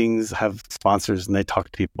to meetings, have sponsors, and they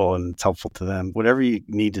talk to people, and it's helpful to them. Whatever you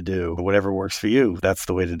need to do, whatever works for you, that's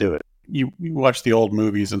the way to do it. You watch the old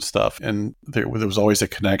movies and stuff, and there was always a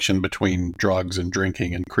connection between drugs and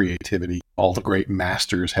drinking and creativity. All the great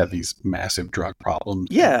masters had these massive drug problems.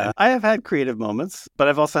 Yeah, I have had creative moments, but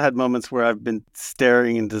I've also had moments where I've been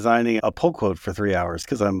staring and designing a pull quote for 3 hours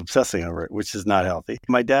because I'm obsessing over it, which is not healthy.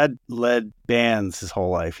 My dad led bands his whole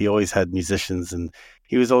life. He always had musicians, and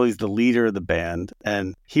he was always the leader of the band.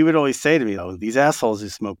 And he would always say to me, oh, these assholes who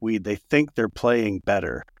smoke weed, they think they're playing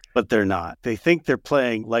better, but they're not. They think they're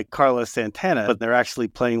playing like Carlos Santana, but they're actually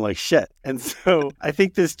playing like shit. And so I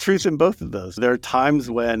think there's truth in both of those. There are times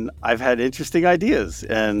when I've had interesting ideas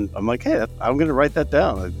and I'm like, hey, I'm going to write that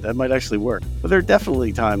down. That might actually work. But there are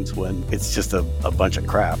definitely times when it's just a bunch of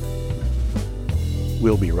crap.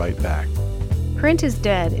 We'll be right back. Print is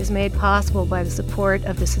Dead is made possible by the support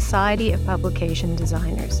of the Society of Publication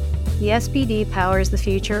Designers. The SPD powers the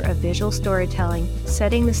future of visual storytelling,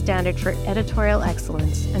 setting the standard for editorial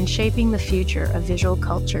excellence and shaping the future of visual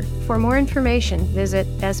culture. For more information, visit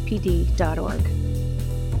spd.org.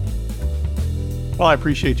 Well, I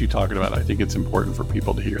appreciate you talking about it. I think it's important for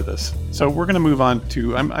people to hear this. So we're going to move on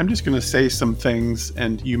to, I'm just going to say some things,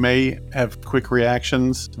 and you may have quick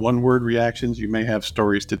reactions, one-word reactions. You may have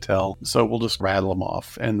stories to tell. So we'll just rattle them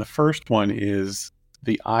off. And the first one is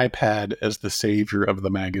the iPad as the savior of the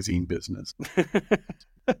magazine business.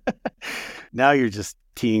 Now you're just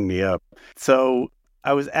teeing me up. So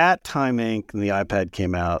I was at Time Inc. and the iPad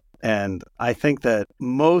came out. And I think that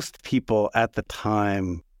most people at the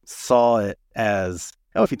time saw it as,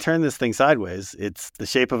 oh, if you turn this thing sideways, it's the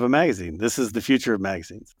shape of a magazine. This is the future of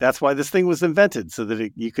magazines. That's why this thing was invented, so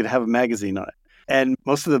that you could have a magazine on it. And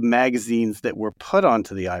most of the magazines that were put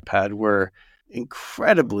onto the iPad were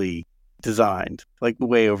incredibly designed, like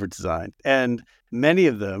way over designed. And many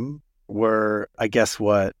of them were, I guess,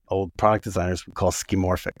 what old product designers would call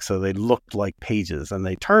skeuomorphic. So they looked like pages and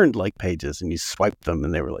they turned like pages and you swiped them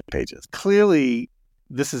and they were like pages. Clearly,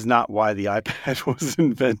 this is not why the iPad was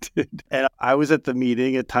invented. And I was at the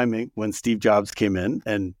meeting at Time Inc. when Steve Jobs came in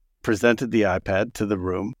and presented the iPad to the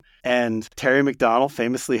room. And Terry McDonald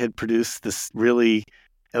famously had produced this really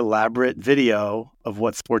elaborate video of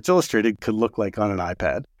what Sports Illustrated could look like on an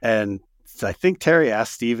iPad. And so I think Terry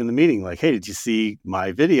asked Steve in the meeting, like, hey, did you see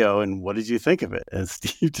my video and what did you think of it? And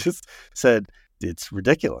Steve just said, it's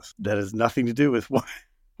ridiculous. That has nothing to do with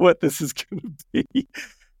what this is going to be.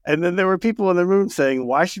 And then there were people in the room saying,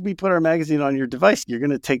 why should we put our magazine on your device? You're going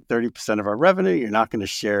to take 30% of our revenue. You're not going to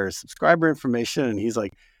share subscriber information. And he's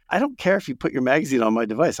like, I don't care if you put your magazine on my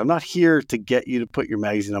device. I'm not here to get you to put your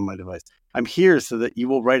magazine on my device. I'm here so that you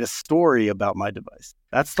will write a story about my device.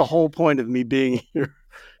 That's the whole point of me being here.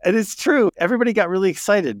 And it's true. Everybody got really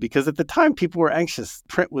excited because at the time people were anxious.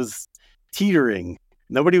 Print was teetering.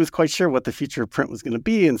 Nobody was quite sure what the future of print was going to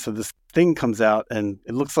be. And so this thing comes out and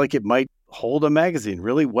it looks like it might hold a magazine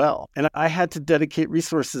really well. And I had to dedicate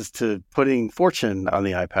resources to putting Fortune on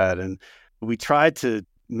the iPad. And we tried to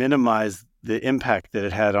minimize the impact that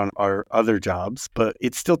it had on our other jobs, but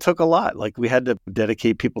it still took a lot. Like we had to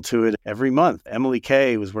dedicate people to it every month. Emily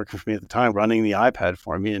Kay was working for me at the time, running the iPad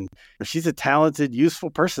for me. And she's a talented, useful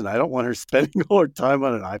person. I don't want her spending all her time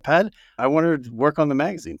on an iPad. I want her to work on the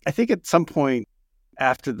magazine. I think at some point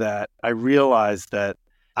after that, I realized that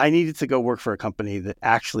I needed to go work for a company that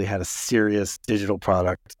actually had a serious digital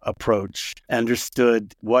product approach,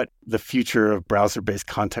 understood what the future of browser-based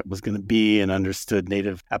content was going to be, and understood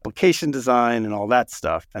native application design and all that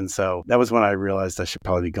stuff. And so that was when I realized I should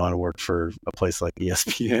probably be going to work for a place like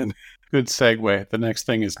ESPN. Good segue. The next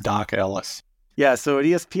thing is Doc Ellis. Yeah, so at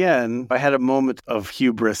ESPN, I had a moment of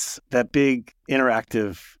hubris, that big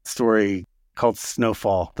interactive story called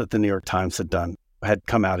Snowfall that the New York Times had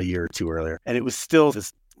come out a year or two earlier. And it was still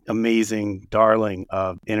this amazing darling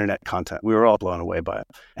of internet content. We were all blown away by it.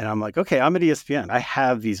 And I'm like, okay, I'm at ESPN. I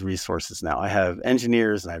have these resources now. I have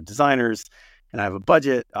engineers and I have designers and I have a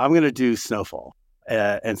budget. I'm going to do Snowfall.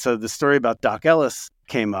 And so the story about Doc Ellis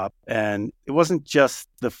came up, and it wasn't just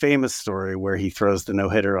the famous story where he throws the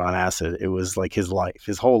no-hitter on acid. It was like his life,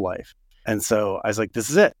 his whole life. And so I was like, this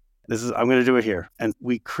is it. I'm going to do it here. And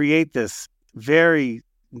we create this very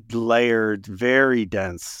layered, very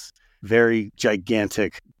dense, very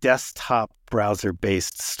gigantic desktop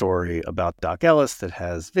browser-based story about Doc Ellis that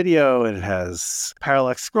has video, and it has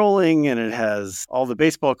parallax scrolling, and it has all the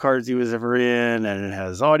baseball cards he was ever in, and it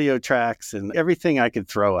has audio tracks and everything I could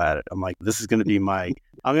throw at it. I'm like, this is going to be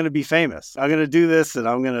I'm going to be famous. I'm going to do this, and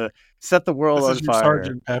I'm going to set the world on fire.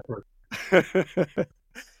 Sgt. Pepper.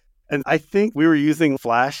 And I think we were using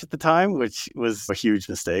Flash at the time, which was a huge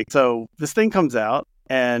mistake. So this thing comes out,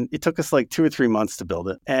 and it took us like 2 or 3 months to build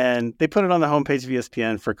it. And they put it on the homepage of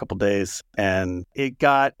ESPN for a couple of days, and it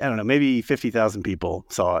got, I don't know, maybe 50,000 people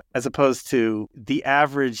saw it, as opposed to the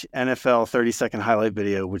average NFL 30-second highlight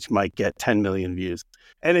video, which might get 10 million views.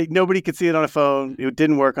 And nobody could see it on a phone. It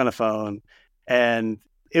didn't work on a phone. And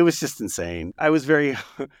it was just insane. I was very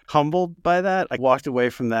humbled by that. I walked away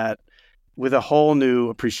from that with a whole new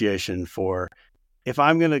appreciation for, if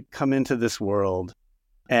I'm going to come into this world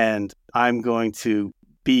and I'm going to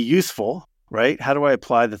be useful, right? How do I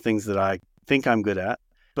apply the things that I think I'm good at,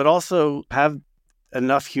 but also have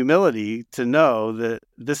enough humility to know that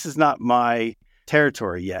this is not my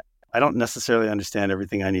territory yet. I don't necessarily understand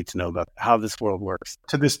everything I need to know about how this world works.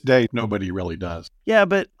 To this day, nobody really does. Yeah,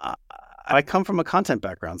 but I come from a content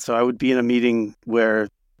background. So I would be in a meeting where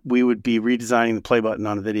we would be redesigning the play button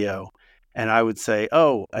on a video. And I would say,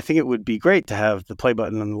 oh, I think it would be great to have the play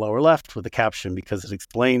button in the lower left with a caption because it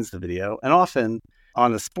explains the video. And often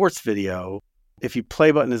on a sports video, if your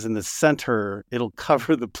play button is in the center, it'll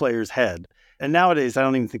cover the player's head. And nowadays, I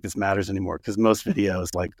don't even think this matters anymore because most videos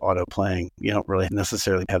like auto playing, you don't really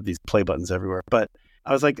necessarily have these play buttons everywhere. But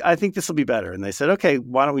I was like, I think this will be better. And they said, okay,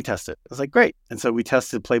 why don't we test it? I was like, great. And so we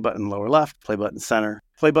tested play button lower left, play button center.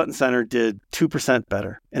 Play button center did 2%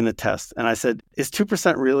 better in the test. And I said, is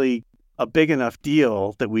 2% really a big enough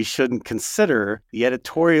deal that we shouldn't consider the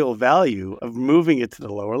editorial value of moving it to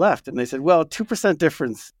the lower left? And they said, well, 2%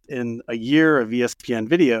 difference in a year of ESPN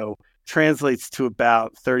video translates to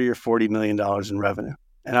about $30 or $40 million in revenue.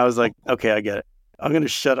 And I was like, okay, I get it. I'm going to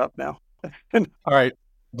shut up now. All right.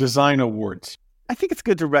 Design awards. I think it's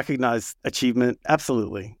good to recognize achievement.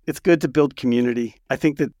 Absolutely. It's good to build community. I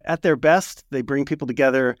think that at their best, they bring people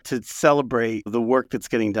together to celebrate the work that's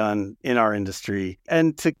getting done in our industry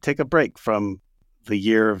and to take a break from the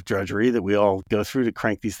year of drudgery that we all go through to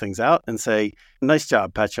crank these things out and say, nice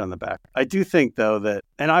job, pat you on the back. I do think, though, that,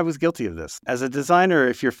 and I was guilty of this, as a designer,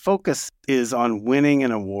 if your focus is on winning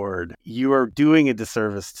an award, you are doing a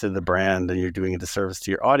disservice to the brand and you're doing a disservice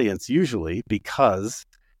to your audience, usually because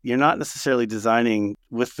you're not necessarily designing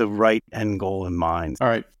with the right end goal in mind. All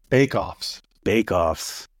right, bake-offs.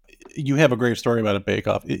 Bake-offs. You have a great story about a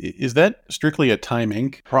bake-off. Is that strictly a Time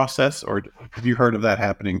Inc. process, or have you heard of that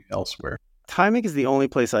happening elsewhere? Time Inc. is the only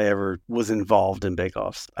place I ever was involved in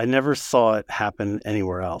bake-offs. I never saw it happen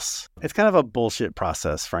anywhere else. It's kind of a bullshit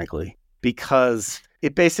process, frankly, because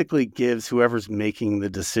it basically gives whoever's making the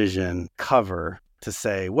decision cover to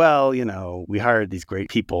say, well, you know, we hired these great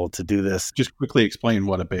people to do this. Just quickly explain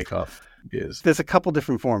what a bake-off is. There's a couple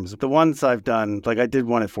different forms. The ones I've done, like I did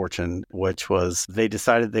one at Fortune, which was they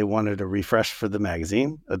decided they wanted a refresh for the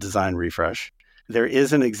magazine, a design refresh. There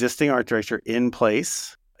is an existing art director in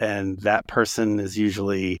place, and that person is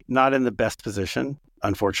usually not in the best position,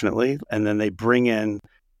 unfortunately. And then they bring in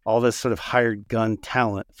all this sort of hired gun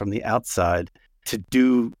talent from the outside to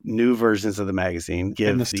do new versions of the magazine.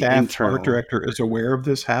 And the staff art director is aware of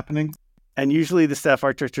this happening? And usually the staff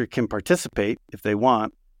art director can participate if they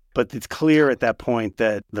want, but it's clear at that point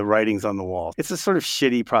that the writing's on the wall. It's a sort of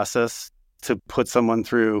shitty process to put someone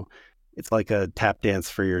through. It's like a tap dance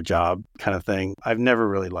for your job kind of thing. I've never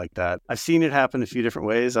really liked that. I've seen it happen a few different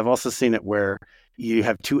ways. I've also seen it where you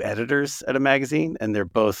have two editors at a magazine and they're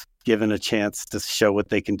both given a chance to show what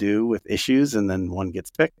they can do with issues, and then one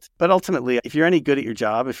gets picked. But ultimately, if you're any good at your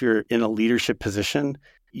job, if you're in a leadership position,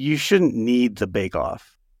 you shouldn't need the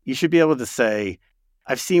bake-off. You should be able to say,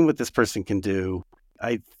 I've seen what this person can do.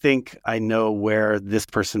 I think I know where this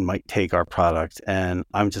person might take our product, and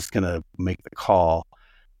I'm just going to make the call.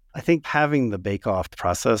 I think having the bake-off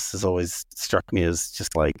process has always struck me as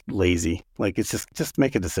just like lazy. Like it's just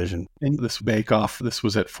make a decision. And this bake-off, this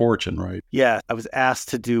was at Fortune, right? Yeah, I was asked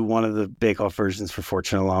to do one of the bake-off versions for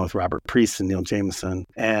Fortune along with Robert Priest and Neil Jameson.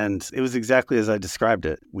 And it was exactly as I described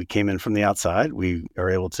it. We came in from the outside. We are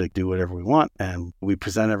able to do whatever we want and we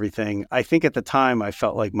present everything. I think at the time I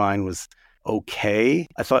felt like mine was okay.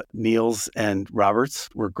 I thought Neil's and Robert's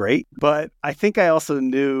were great, but I think I also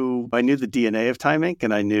knew the DNA of Time Inc.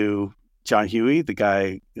 and I knew John Huey, the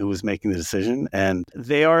guy who was making the decision, and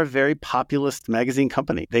they are a very populist magazine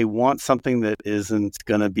company. They want something that isn't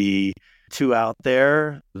going to be too out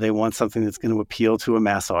there. They want something that's going to appeal to a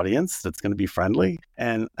mass audience, that's going to be friendly.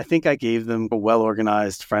 And I think I gave them a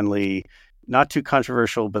well-organized, friendly, not too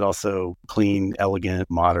controversial, but also clean, elegant,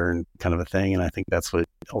 modern kind of a thing. And I think that's what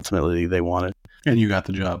ultimately they wanted. And you got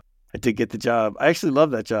the job. I did get the job. I actually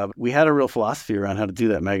love that job. We had a real philosophy around how to do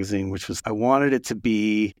that magazine, which was I wanted it to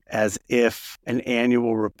be as if an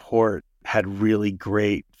annual report had really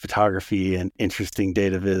great photography and interesting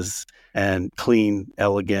data viz and clean,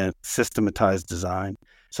 elegant, systematized design.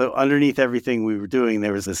 So underneath everything we were doing,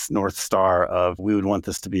 there was this North Star of we would want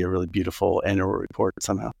this to be a really beautiful annual report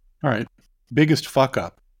somehow. All right. Biggest fuck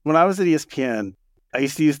up. When I was at ESPN, I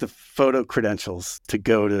used to use the photo credentials to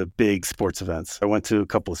go to big sports events. I went to a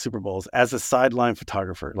couple of Super Bowls as a sideline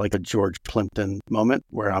photographer, like a George Plimpton moment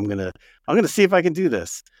where I'm gonna see if I can do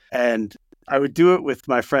this. And I would do it with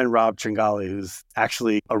my friend Rob Tringali, who's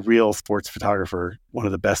actually a real sports photographer, one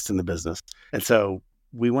of the best in the business. And so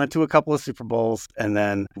we went to a couple of Super Bowls, and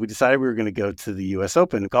then we decided we were going to go to the U.S.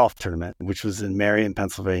 Open golf tournament, which was in Marion,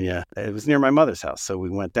 Pennsylvania. It was near my mother's house. So we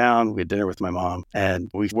went down, we had dinner with my mom,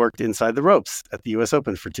 and we worked inside the ropes at the U.S.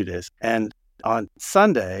 Open for 2 days. And on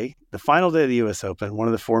Sunday, the final day of the U.S. Open, one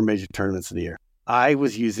of the 4 major tournaments of the year, I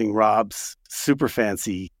was using Rob's super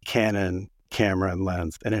fancy Canon camera and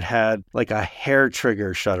lens, and it had like a hair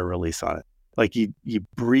trigger shutter release on it. Like you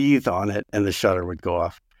breathe on it and the shutter would go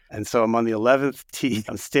off. And so I'm on the 11th tee.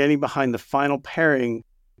 I'm standing behind the final pairing,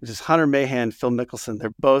 which is Hunter Mahan, Phil Mickelson.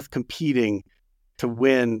 They're both competing to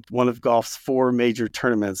win one of golf's 4 major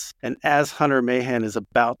tournaments. And as Hunter Mahan is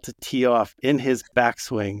about to tee off in his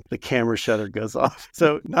backswing, the camera shutter goes off.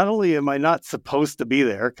 So not only am I not supposed to be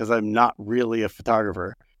there because I'm not really a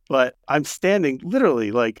photographer, but I'm standing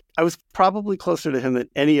literally like I was probably closer to him than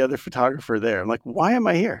any other photographer there. I'm like, why am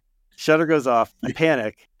I here? Shutter goes off. I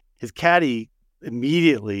panic. His caddy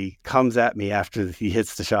immediately comes at me after he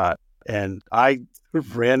hits the shot. And I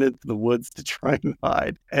ran into the woods to try and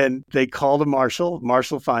hide. And they called a marshal.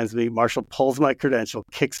 Marshal finds me. Marshal pulls my credential,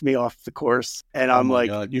 kicks me off the course. And I'm like,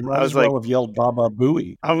 God. You might as well have yelled Baba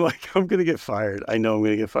Booey. I'm like, I'm going to get fired. I know I'm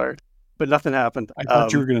going to get fired. But nothing happened. I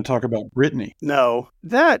thought you were going to talk about Britney. No,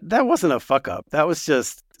 that wasn't a fuck up. That was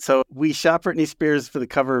just, so we shot Britney Spears for the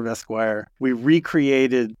cover of Esquire. We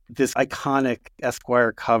recreated this iconic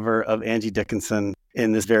Esquire cover of Angie Dickinson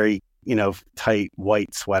in this very tight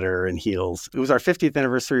white sweater and heels. It was our 50th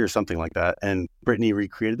anniversary or something like that. And Brittany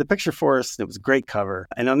recreated the picture for us. It was a great cover.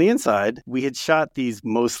 And on the inside, we had shot these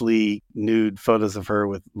mostly nude photos of her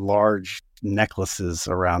with large necklaces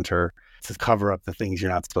around her to cover up the things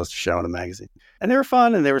you're not supposed to show in a magazine. And they were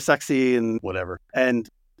fun and they were sexy and whatever. And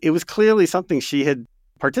it was clearly something she had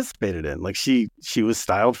participated in. Like she was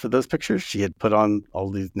styled for those pictures. She had put on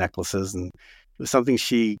all these necklaces, and it was something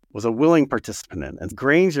she was a willing participant in. And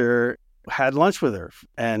Granger had lunch with her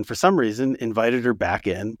and for some reason invited her back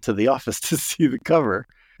in to the office to see the cover.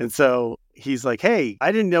 And so he's like, hey,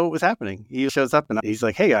 I didn't know what was happening. He shows up and he's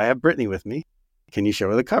like, hey, I have Brittany with me. Can you show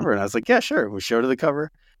her the cover? And I was like, yeah, sure. We showed her the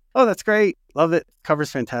cover. Oh, that's great. Love it.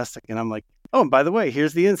 Cover's fantastic. And I'm like, oh, and by the way,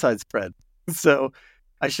 here's the inside spread. So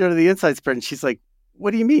I showed her the inside spread and she's like,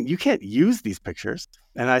 what do you mean? You can't use these pictures.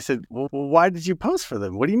 And I said, well, why did you pose for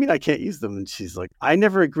them? What do you mean I can't use them? And she's like, I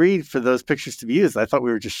never agreed for those pictures to be used. I thought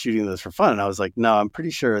we were just shooting those for fun. And I was like, no, I'm pretty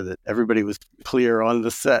sure that everybody was clear on the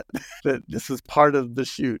set that this was part of the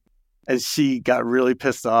shoot. And she got really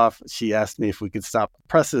pissed off. She asked me if we could stop the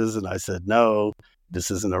presses. And I said, no, this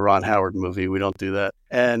isn't a Ron Howard movie. We don't do that.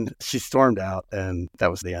 And she stormed out and that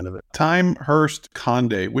was the end of it. Time, Hearst,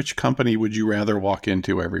 Condé, which company would you rather walk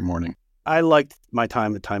into every morning? I liked my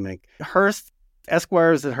time at Time Inc. Hearst,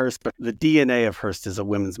 Esquire is at Hearst, but the DNA of Hearst is a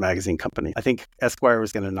women's magazine company. I think Esquire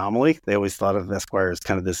was an anomaly. They always thought of Esquire as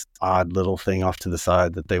kind of this odd little thing off to the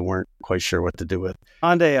side that they weren't quite sure what to do with.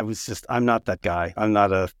 Condé, I'm not that guy. I'm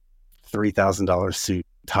not a $3,000 suit,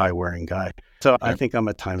 tie wearing guy. So I think I'm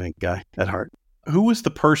a Time Inc. guy at heart. Who was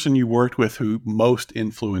the person you worked with who most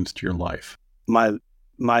influenced your life? My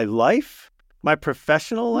life? My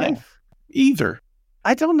professional life? Yeah. Either.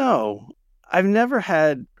 I don't know.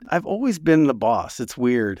 I've always been the boss. It's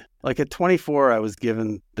weird. Like at 24, I was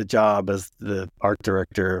given the job as the art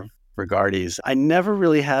director for Gardy's. I never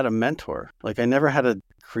really had a mentor. Like I never had a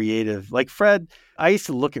creative, like Fred. I used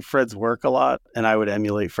to look at Fred's work a lot and I would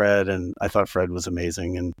emulate Fred and I thought Fred was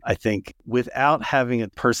amazing. And I think without having a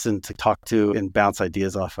person to talk to and bounce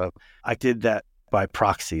ideas off of, I did that by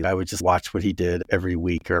proxy. I would just watch what he did every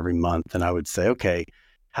week or every month. And I would say, okay,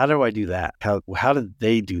 how do I do that? How did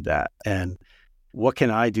they do that? And what can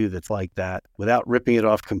I do that's like that without ripping it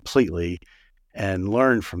off completely and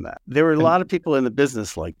learn from that? There were a lot of people in the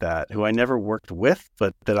business like that who I never worked with,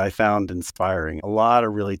 but that I found inspiring. A lot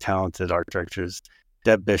of really talented art directors.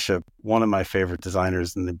 Deb Bishop, one of my favorite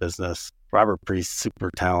designers in the business. Robert Priest,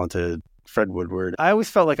 super talented. Fred Woodward. I always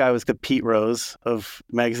felt like I was the Pete Rose of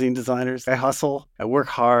magazine designers. I hustle, I work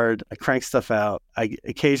hard, I crank stuff out.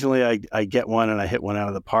 Occasionally I get one and I hit one out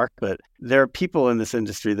of the park, but there are people in this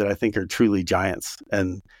industry that I think are truly giants.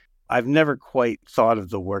 And I've never quite thought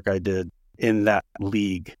of the work I did in that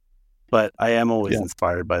league, but I am always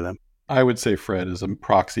inspired by them. I would say Fred is a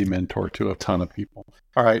proxy mentor to a ton of people.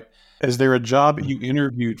 All right. Is there a job you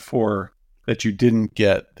interviewed for that you didn't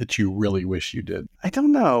get that you really wish you did? I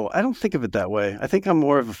don't know. I don't think of it that way. I think I'm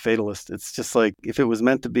more of a fatalist. It's just like, if it was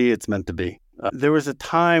meant to be, it's meant to be. There was a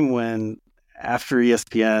time when, after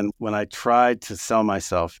ESPN, when I tried to sell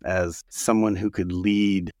myself as someone who could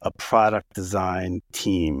lead a product design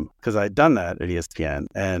team, because I'd done that at ESPN.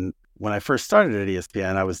 And when I first started at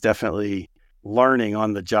ESPN, I was definitely learning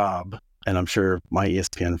on the job. And I'm sure my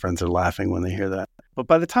ESPN friends are laughing when they hear that. But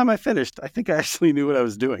by the time I finished, I think I actually knew what I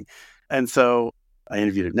was doing. And so I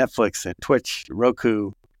interviewed at Netflix and Twitch,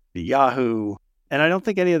 Roku, the Yahoo, and I don't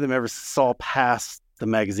think any of them ever saw past the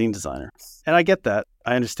magazine designer. And I get that.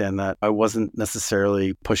 I understand that. I wasn't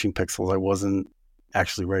necessarily pushing pixels. I wasn't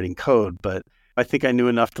actually writing code, but I think I knew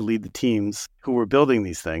enough to lead the teams who were building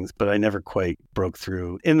these things, but I never quite broke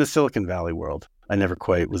through in the Silicon Valley world. I never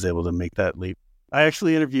quite was able to make that leap. I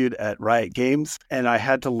actually interviewed at Riot Games and I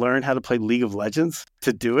had to learn how to play League of Legends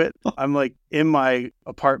to do it. I'm like in my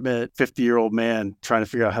apartment, 50-year-old man trying to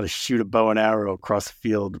figure out how to shoot a bow and arrow across the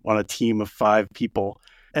field on a team of 5 people.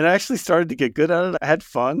 And I actually started to get good at it. I had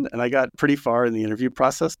fun and I got pretty far in the interview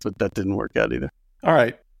process, but that didn't work out either. All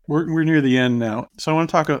right. We're near the end now. So I want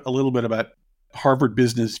to talk a little bit about Harvard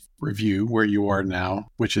Business Review, where you are now,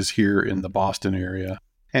 which is here in the Boston area.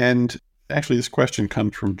 And actually, this question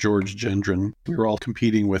comes from George Gendron. We were all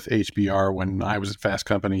competing with HBR when I was at Fast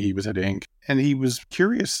Company. He was at Inc. And he was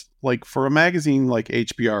curious, like for a magazine like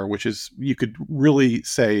HBR, which is, you could really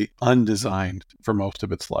say, undesigned for most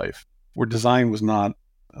of its life, where design was not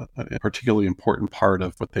a particularly important part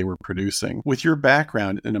of what they were producing. With your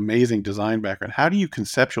background, an amazing design background, how do you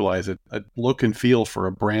conceptualize a look and feel for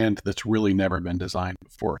a brand that's really never been designed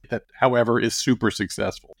before, that, however, is super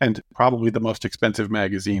successful and probably the most expensive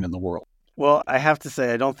magazine in the world? Well, I have to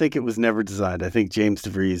say, I don't think it was never designed. I think James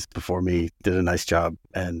DeVries before me did a nice job.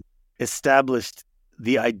 And established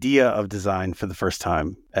the idea of design for the first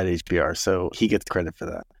time at HBR. So he gets credit for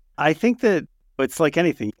that. I think that it's like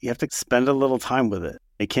anything. You have to spend a little time with it.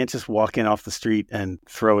 You can't just walk in off the street and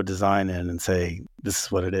throw a design in and say, this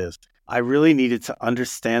is what it is. I really needed to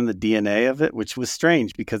understand the DNA of it, which was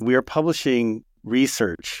strange because we are publishing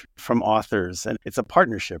research from authors and it's a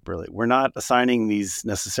partnership, really. We're not assigning these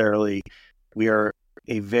necessarily. We are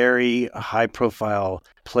a very high profile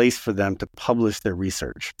place for them to publish their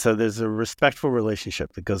research. So there's a respectful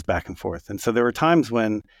relationship that goes back and forth. And so there were times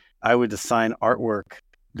when I would assign artwork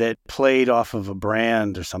that played off of a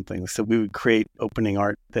brand or something. So we would create opening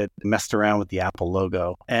art that messed around with the Apple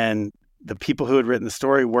logo. And the people who had written the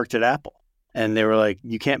story worked at Apple. And they were like,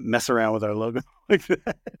 you can't mess around with our logo like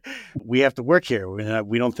that. We have to work here.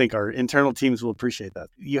 We don't think our internal teams will appreciate that.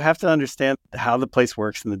 You have to understand how the place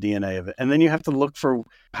works and the DNA of it. And then you have to look for,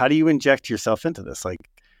 how do you inject yourself into this? Like,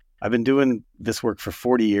 I've been doing this work for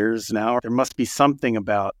 40 years now. There must be something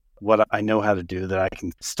about what I know how to do that I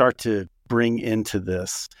can start to bring into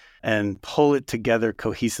this and pull it together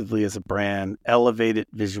cohesively as a brand, elevate it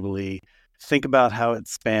visually, think about how it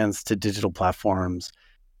spans to digital platforms.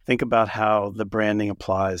 Think about how the branding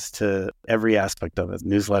applies to every aspect of it,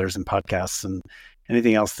 newsletters and podcasts and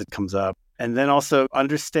anything else that comes up. And then also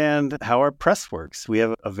understand how our press works. We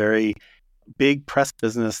have a very big press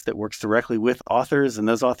business that works directly with authors, and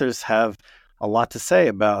those authors have a lot to say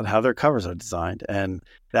about how their covers are designed. And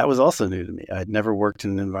that was also new to me. I'd never worked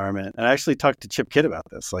in an environment. And I actually talked to Chip Kidd about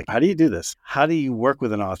this. Like, how do you do this? How do you work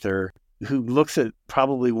with an author who looks at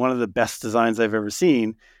probably one of the best designs I've ever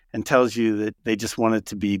seen and tells you that they just want it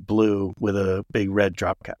to be blue with a big red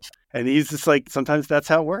drop cap? And he's just like, sometimes that's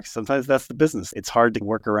how it works. Sometimes that's the business. It's hard to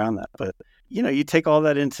work around that. But, you take all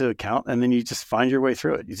that into account and then you just find your way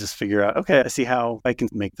through it. You just figure out, okay, I see how I can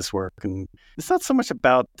make this work. And it's not so much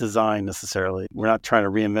about design necessarily. We're not trying to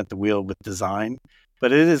reinvent the wheel with design,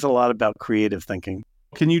 but it is a lot about creative thinking.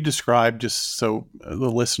 Can you describe, just so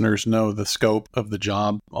the listeners know, the scope of the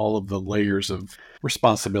job, all of the layers of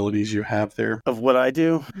responsibilities you have there? Of what I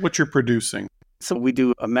do? What you're producing. So we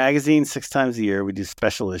do a magazine 6 times a year. We do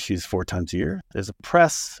special issues 4 times a year. There's a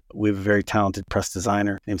press. We have a very talented press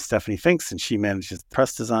designer named Stephanie Finks, and she manages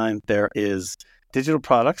press design. There is digital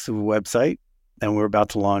products, a website, and we're about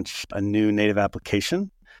to launch a new native application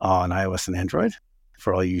on iOS and Android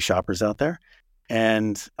for all you shoppers out there.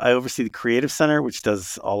 And I oversee the Creative Center, which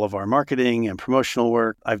does all of our marketing and promotional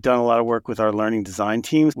work. I've done a lot of work with our learning design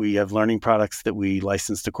teams. We have learning products that we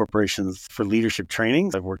license to corporations for leadership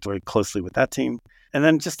trainings. I've worked very closely with that team. And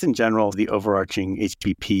then just in general, the overarching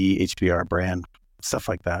HBP, HBR brand, stuff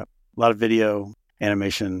like that. A lot of video,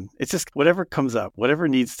 animation. It's just whatever comes up, whatever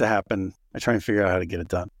needs to happen, I try and figure out how to get it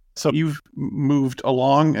done. So you've moved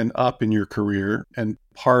along and up in your career, and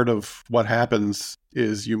part of what happens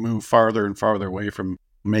is you move farther and farther away from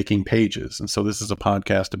making pages. And so this is a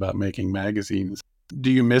podcast about making magazines.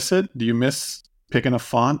 Do you miss it? Do you miss picking a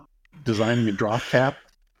font, designing a drop cap,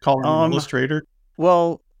 calling an illustrator?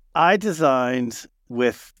 Well, I designed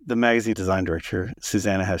with the magazine design director,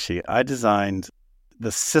 Susanna Heshe. I designed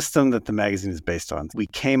the system that the magazine is based on. We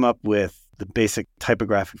came up with the basic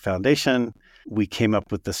typographic foundation. We came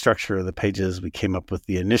up with the structure of the pages. We came up with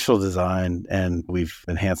the initial design, and we've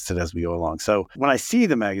enhanced it as we go along. So when I see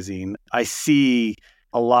the magazine, I see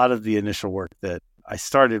a lot of the initial work that I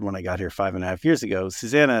started when I got here 5.5 years ago.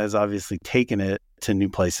 Susanna has obviously taken it to new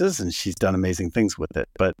places, and she's done amazing things with it.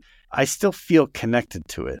 But I still feel connected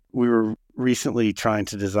to it. We were recently trying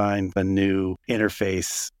to design a new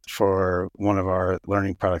interface for one of our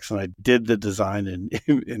learning products, and I did the design in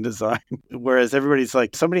InDesign. Whereas everybody's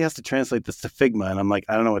like, somebody has to translate this to Figma, and I'm like,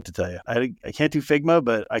 I don't know what to tell you. I can't do Figma,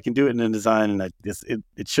 but I can do it in InDesign, and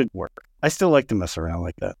it should work. I still like to mess around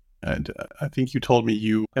like that. And I think you told me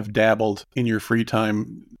you have dabbled in your free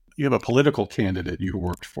time. You have a political candidate you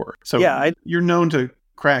worked for. So yeah, you're known to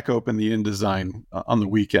crack open the InDesign on the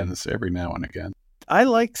weekends every now and again. I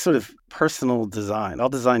like sort of personal design. I'll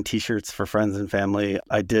design T-shirts for friends and family.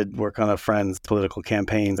 I did work on a friend's political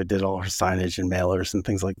campaigns. I did all her signage and mailers and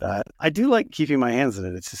things like that. I do like keeping my hands in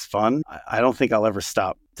it. It's just fun. I don't think I'll ever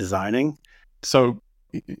stop designing. So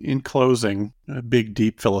in closing, a big,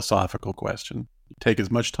 deep philosophical question. Take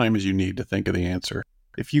as much time as you need to think of the answer.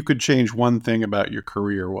 If you could change one thing about your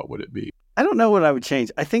career, what would it be? I don't know what I would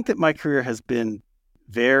change. I think that my career has been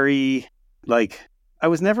very, I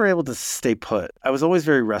was never able to stay put. I was always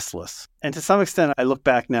very restless. And to some extent, I look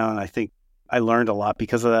back now and I think I learned a lot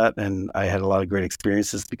because of that. And I had a lot of great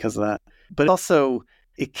experiences because of that. But also,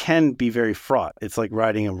 it can be very fraught. It's like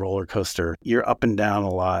riding a roller coaster. You're up and down a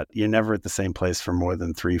lot. You're never at the same place for more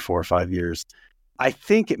than 3, 4, 5 years. I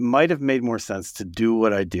think it might have made more sense to do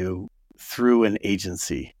what I do through an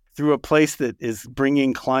agency, through a place that is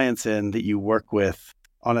bringing clients in that you work with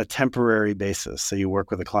on a temporary basis. So you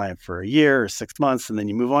work with a client for a year or 6 months, and then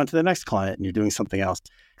you move on to the next client and you're doing something else.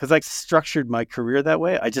 Because I structured my career that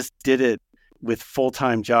way. I just did it with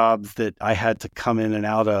full-time jobs that I had to come in and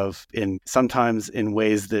out of, sometimes in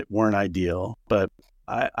ways that weren't ideal. But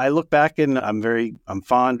I look back and I'm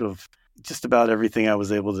fond of just about everything I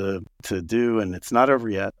was able to do, and it's not over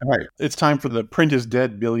yet. All right. It's time for the print is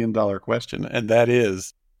dead $1 billion question. And that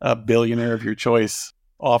is, a billionaire of your choice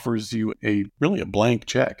offers you a blank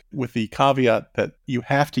check with the caveat that you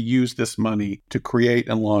have to use this money to create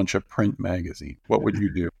and launch a print magazine. What would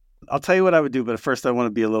you do? I'll tell you what I would do, but first I want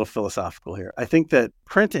to be a little philosophical here. I think that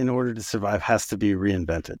print, in order to survive, has to be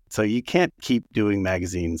reinvented. So you can't keep doing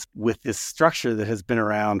magazines with this structure that has been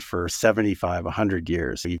around for 75, 100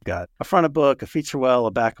 years. So you've got a front of book, a feature well,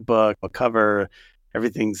 a back of book, a cover.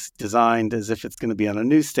 Everything's designed as if it's going to be on a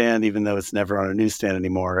newsstand, even though it's never on a newsstand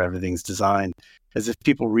anymore. Everything's designed as if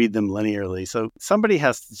people read them linearly. So somebody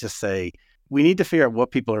has to just say, we need to figure out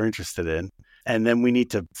what people are interested in. And then we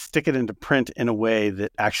need to stick it into print in a way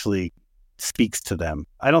that actually speaks to them.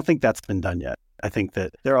 I don't think that's been done yet. I think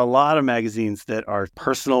that there are a lot of magazines that are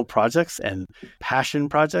personal projects and passion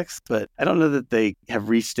projects, but I don't know that they have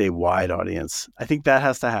reached a wide audience. I think that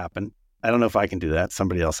has to happen. I don't know if I can do that.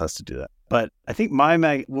 Somebody else has to do that. But I think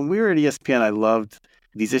when we were at ESPN, I loved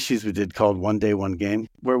these issues we did called One Day, One Game,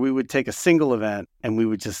 where we would take a single event and we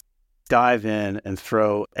would just dive in and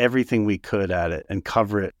throw everything we could at it and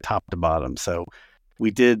cover it top to bottom. So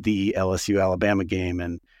we did the LSU-Alabama game,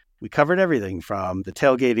 and we covered everything from the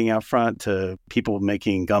tailgating out front to people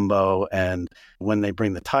making gumbo, and when they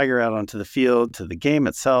bring the tiger out onto the field, to the game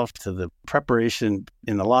itself, to the preparation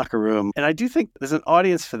in the locker room. And I do think there's an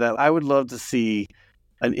audience for that. I would love to see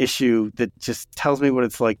an issue that just tells me what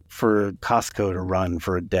it's like for Costco to run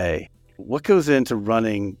for a day. What goes into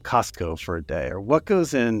running Costco for a day? Or what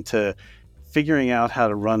goes into figuring out how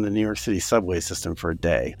to run the New York City subway system for a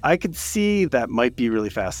day? I could see that might be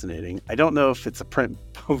really fascinating. I don't know if it's a print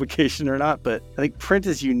publication or not, but I think print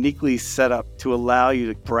is uniquely set up to allow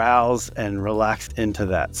you to browse and relax into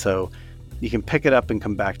that. So you can pick it up and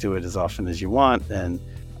come back to it as often as you want. And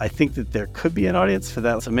I think that there could be an audience for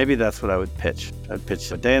that. So maybe that's what I would pitch. I'd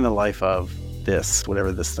pitch a day in the life of this,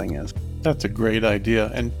 whatever this thing is. That's a great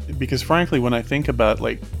idea. And because frankly, when I think about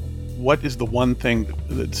what is the one thing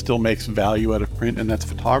that still makes value out of print, and that's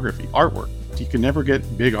photography, artwork. You can never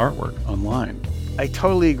get big artwork online. I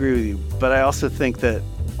totally agree with you, but I also think that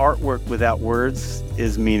artwork without words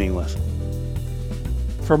is meaningless.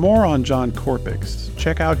 For more on John Korpics,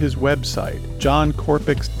 check out his website,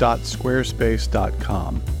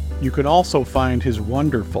 johnkorpics.squarespace.com. You can also find his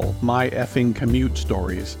wonderful My Effing Commute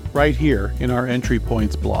stories right here in our Entry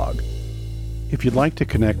Points blog. If you'd like to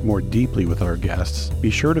connect more deeply with our guests, be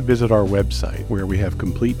sure to visit our website where we have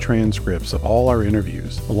complete transcripts of all our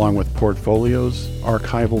interviews, along with portfolios,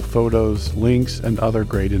 archival photos, links, and other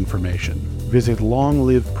great information. Visit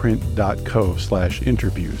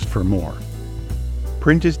longliveprint.co/interviews for more.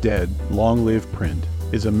 Print is Dead, Long Live Print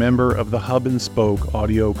is a member of the Hub and Spoke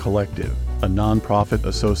Audio Collective, a nonprofit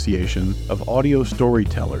association of audio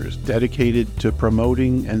storytellers dedicated to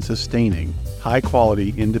promoting and sustaining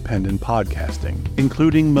high-quality independent podcasting,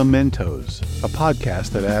 including Mementos, a podcast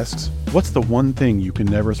that asks, what's the one thing you can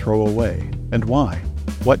never throw away, and why?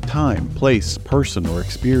 What time, place, person, or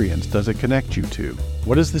experience does it connect you to?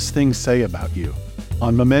 What does this thing say about you?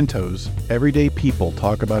 On Mementos, everyday people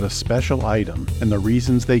talk about a special item and the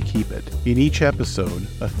reasons they keep it. In each episode,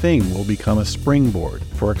 a thing will become a springboard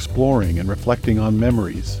for exploring and reflecting on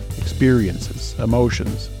memories, experiences,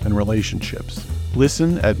 emotions, and relationships.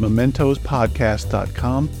 Listen at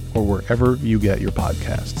mementospodcast.com or wherever you get your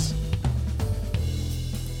podcasts.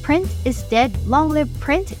 Print is Dead, Long Live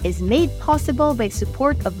Print is made possible by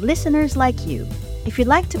support of listeners like you. If you'd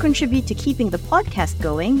like to contribute to keeping the podcast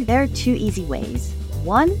going, there are 2 easy ways.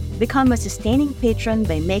 1. Become a sustaining patron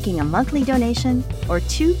by making a monthly donation, or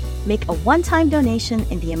 2. Make a one-time donation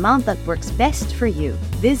in the amount that works best for you.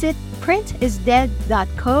 Visit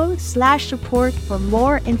printisdead.co/support for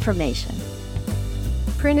more information.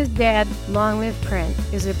 Print is Dead, Long Live Print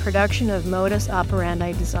is a production of Modus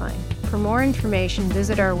Operandi Design. For more information,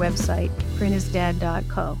 visit our website,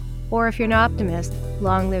 printisdead.co. Or if you're an optimist,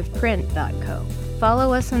 longliveprint.co.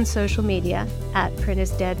 Follow us on social media at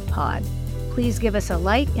printisdeadpod. Please give us a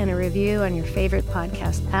like and a review on your favorite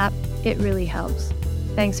podcast app. It really helps.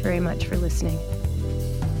 Thanks very much for listening.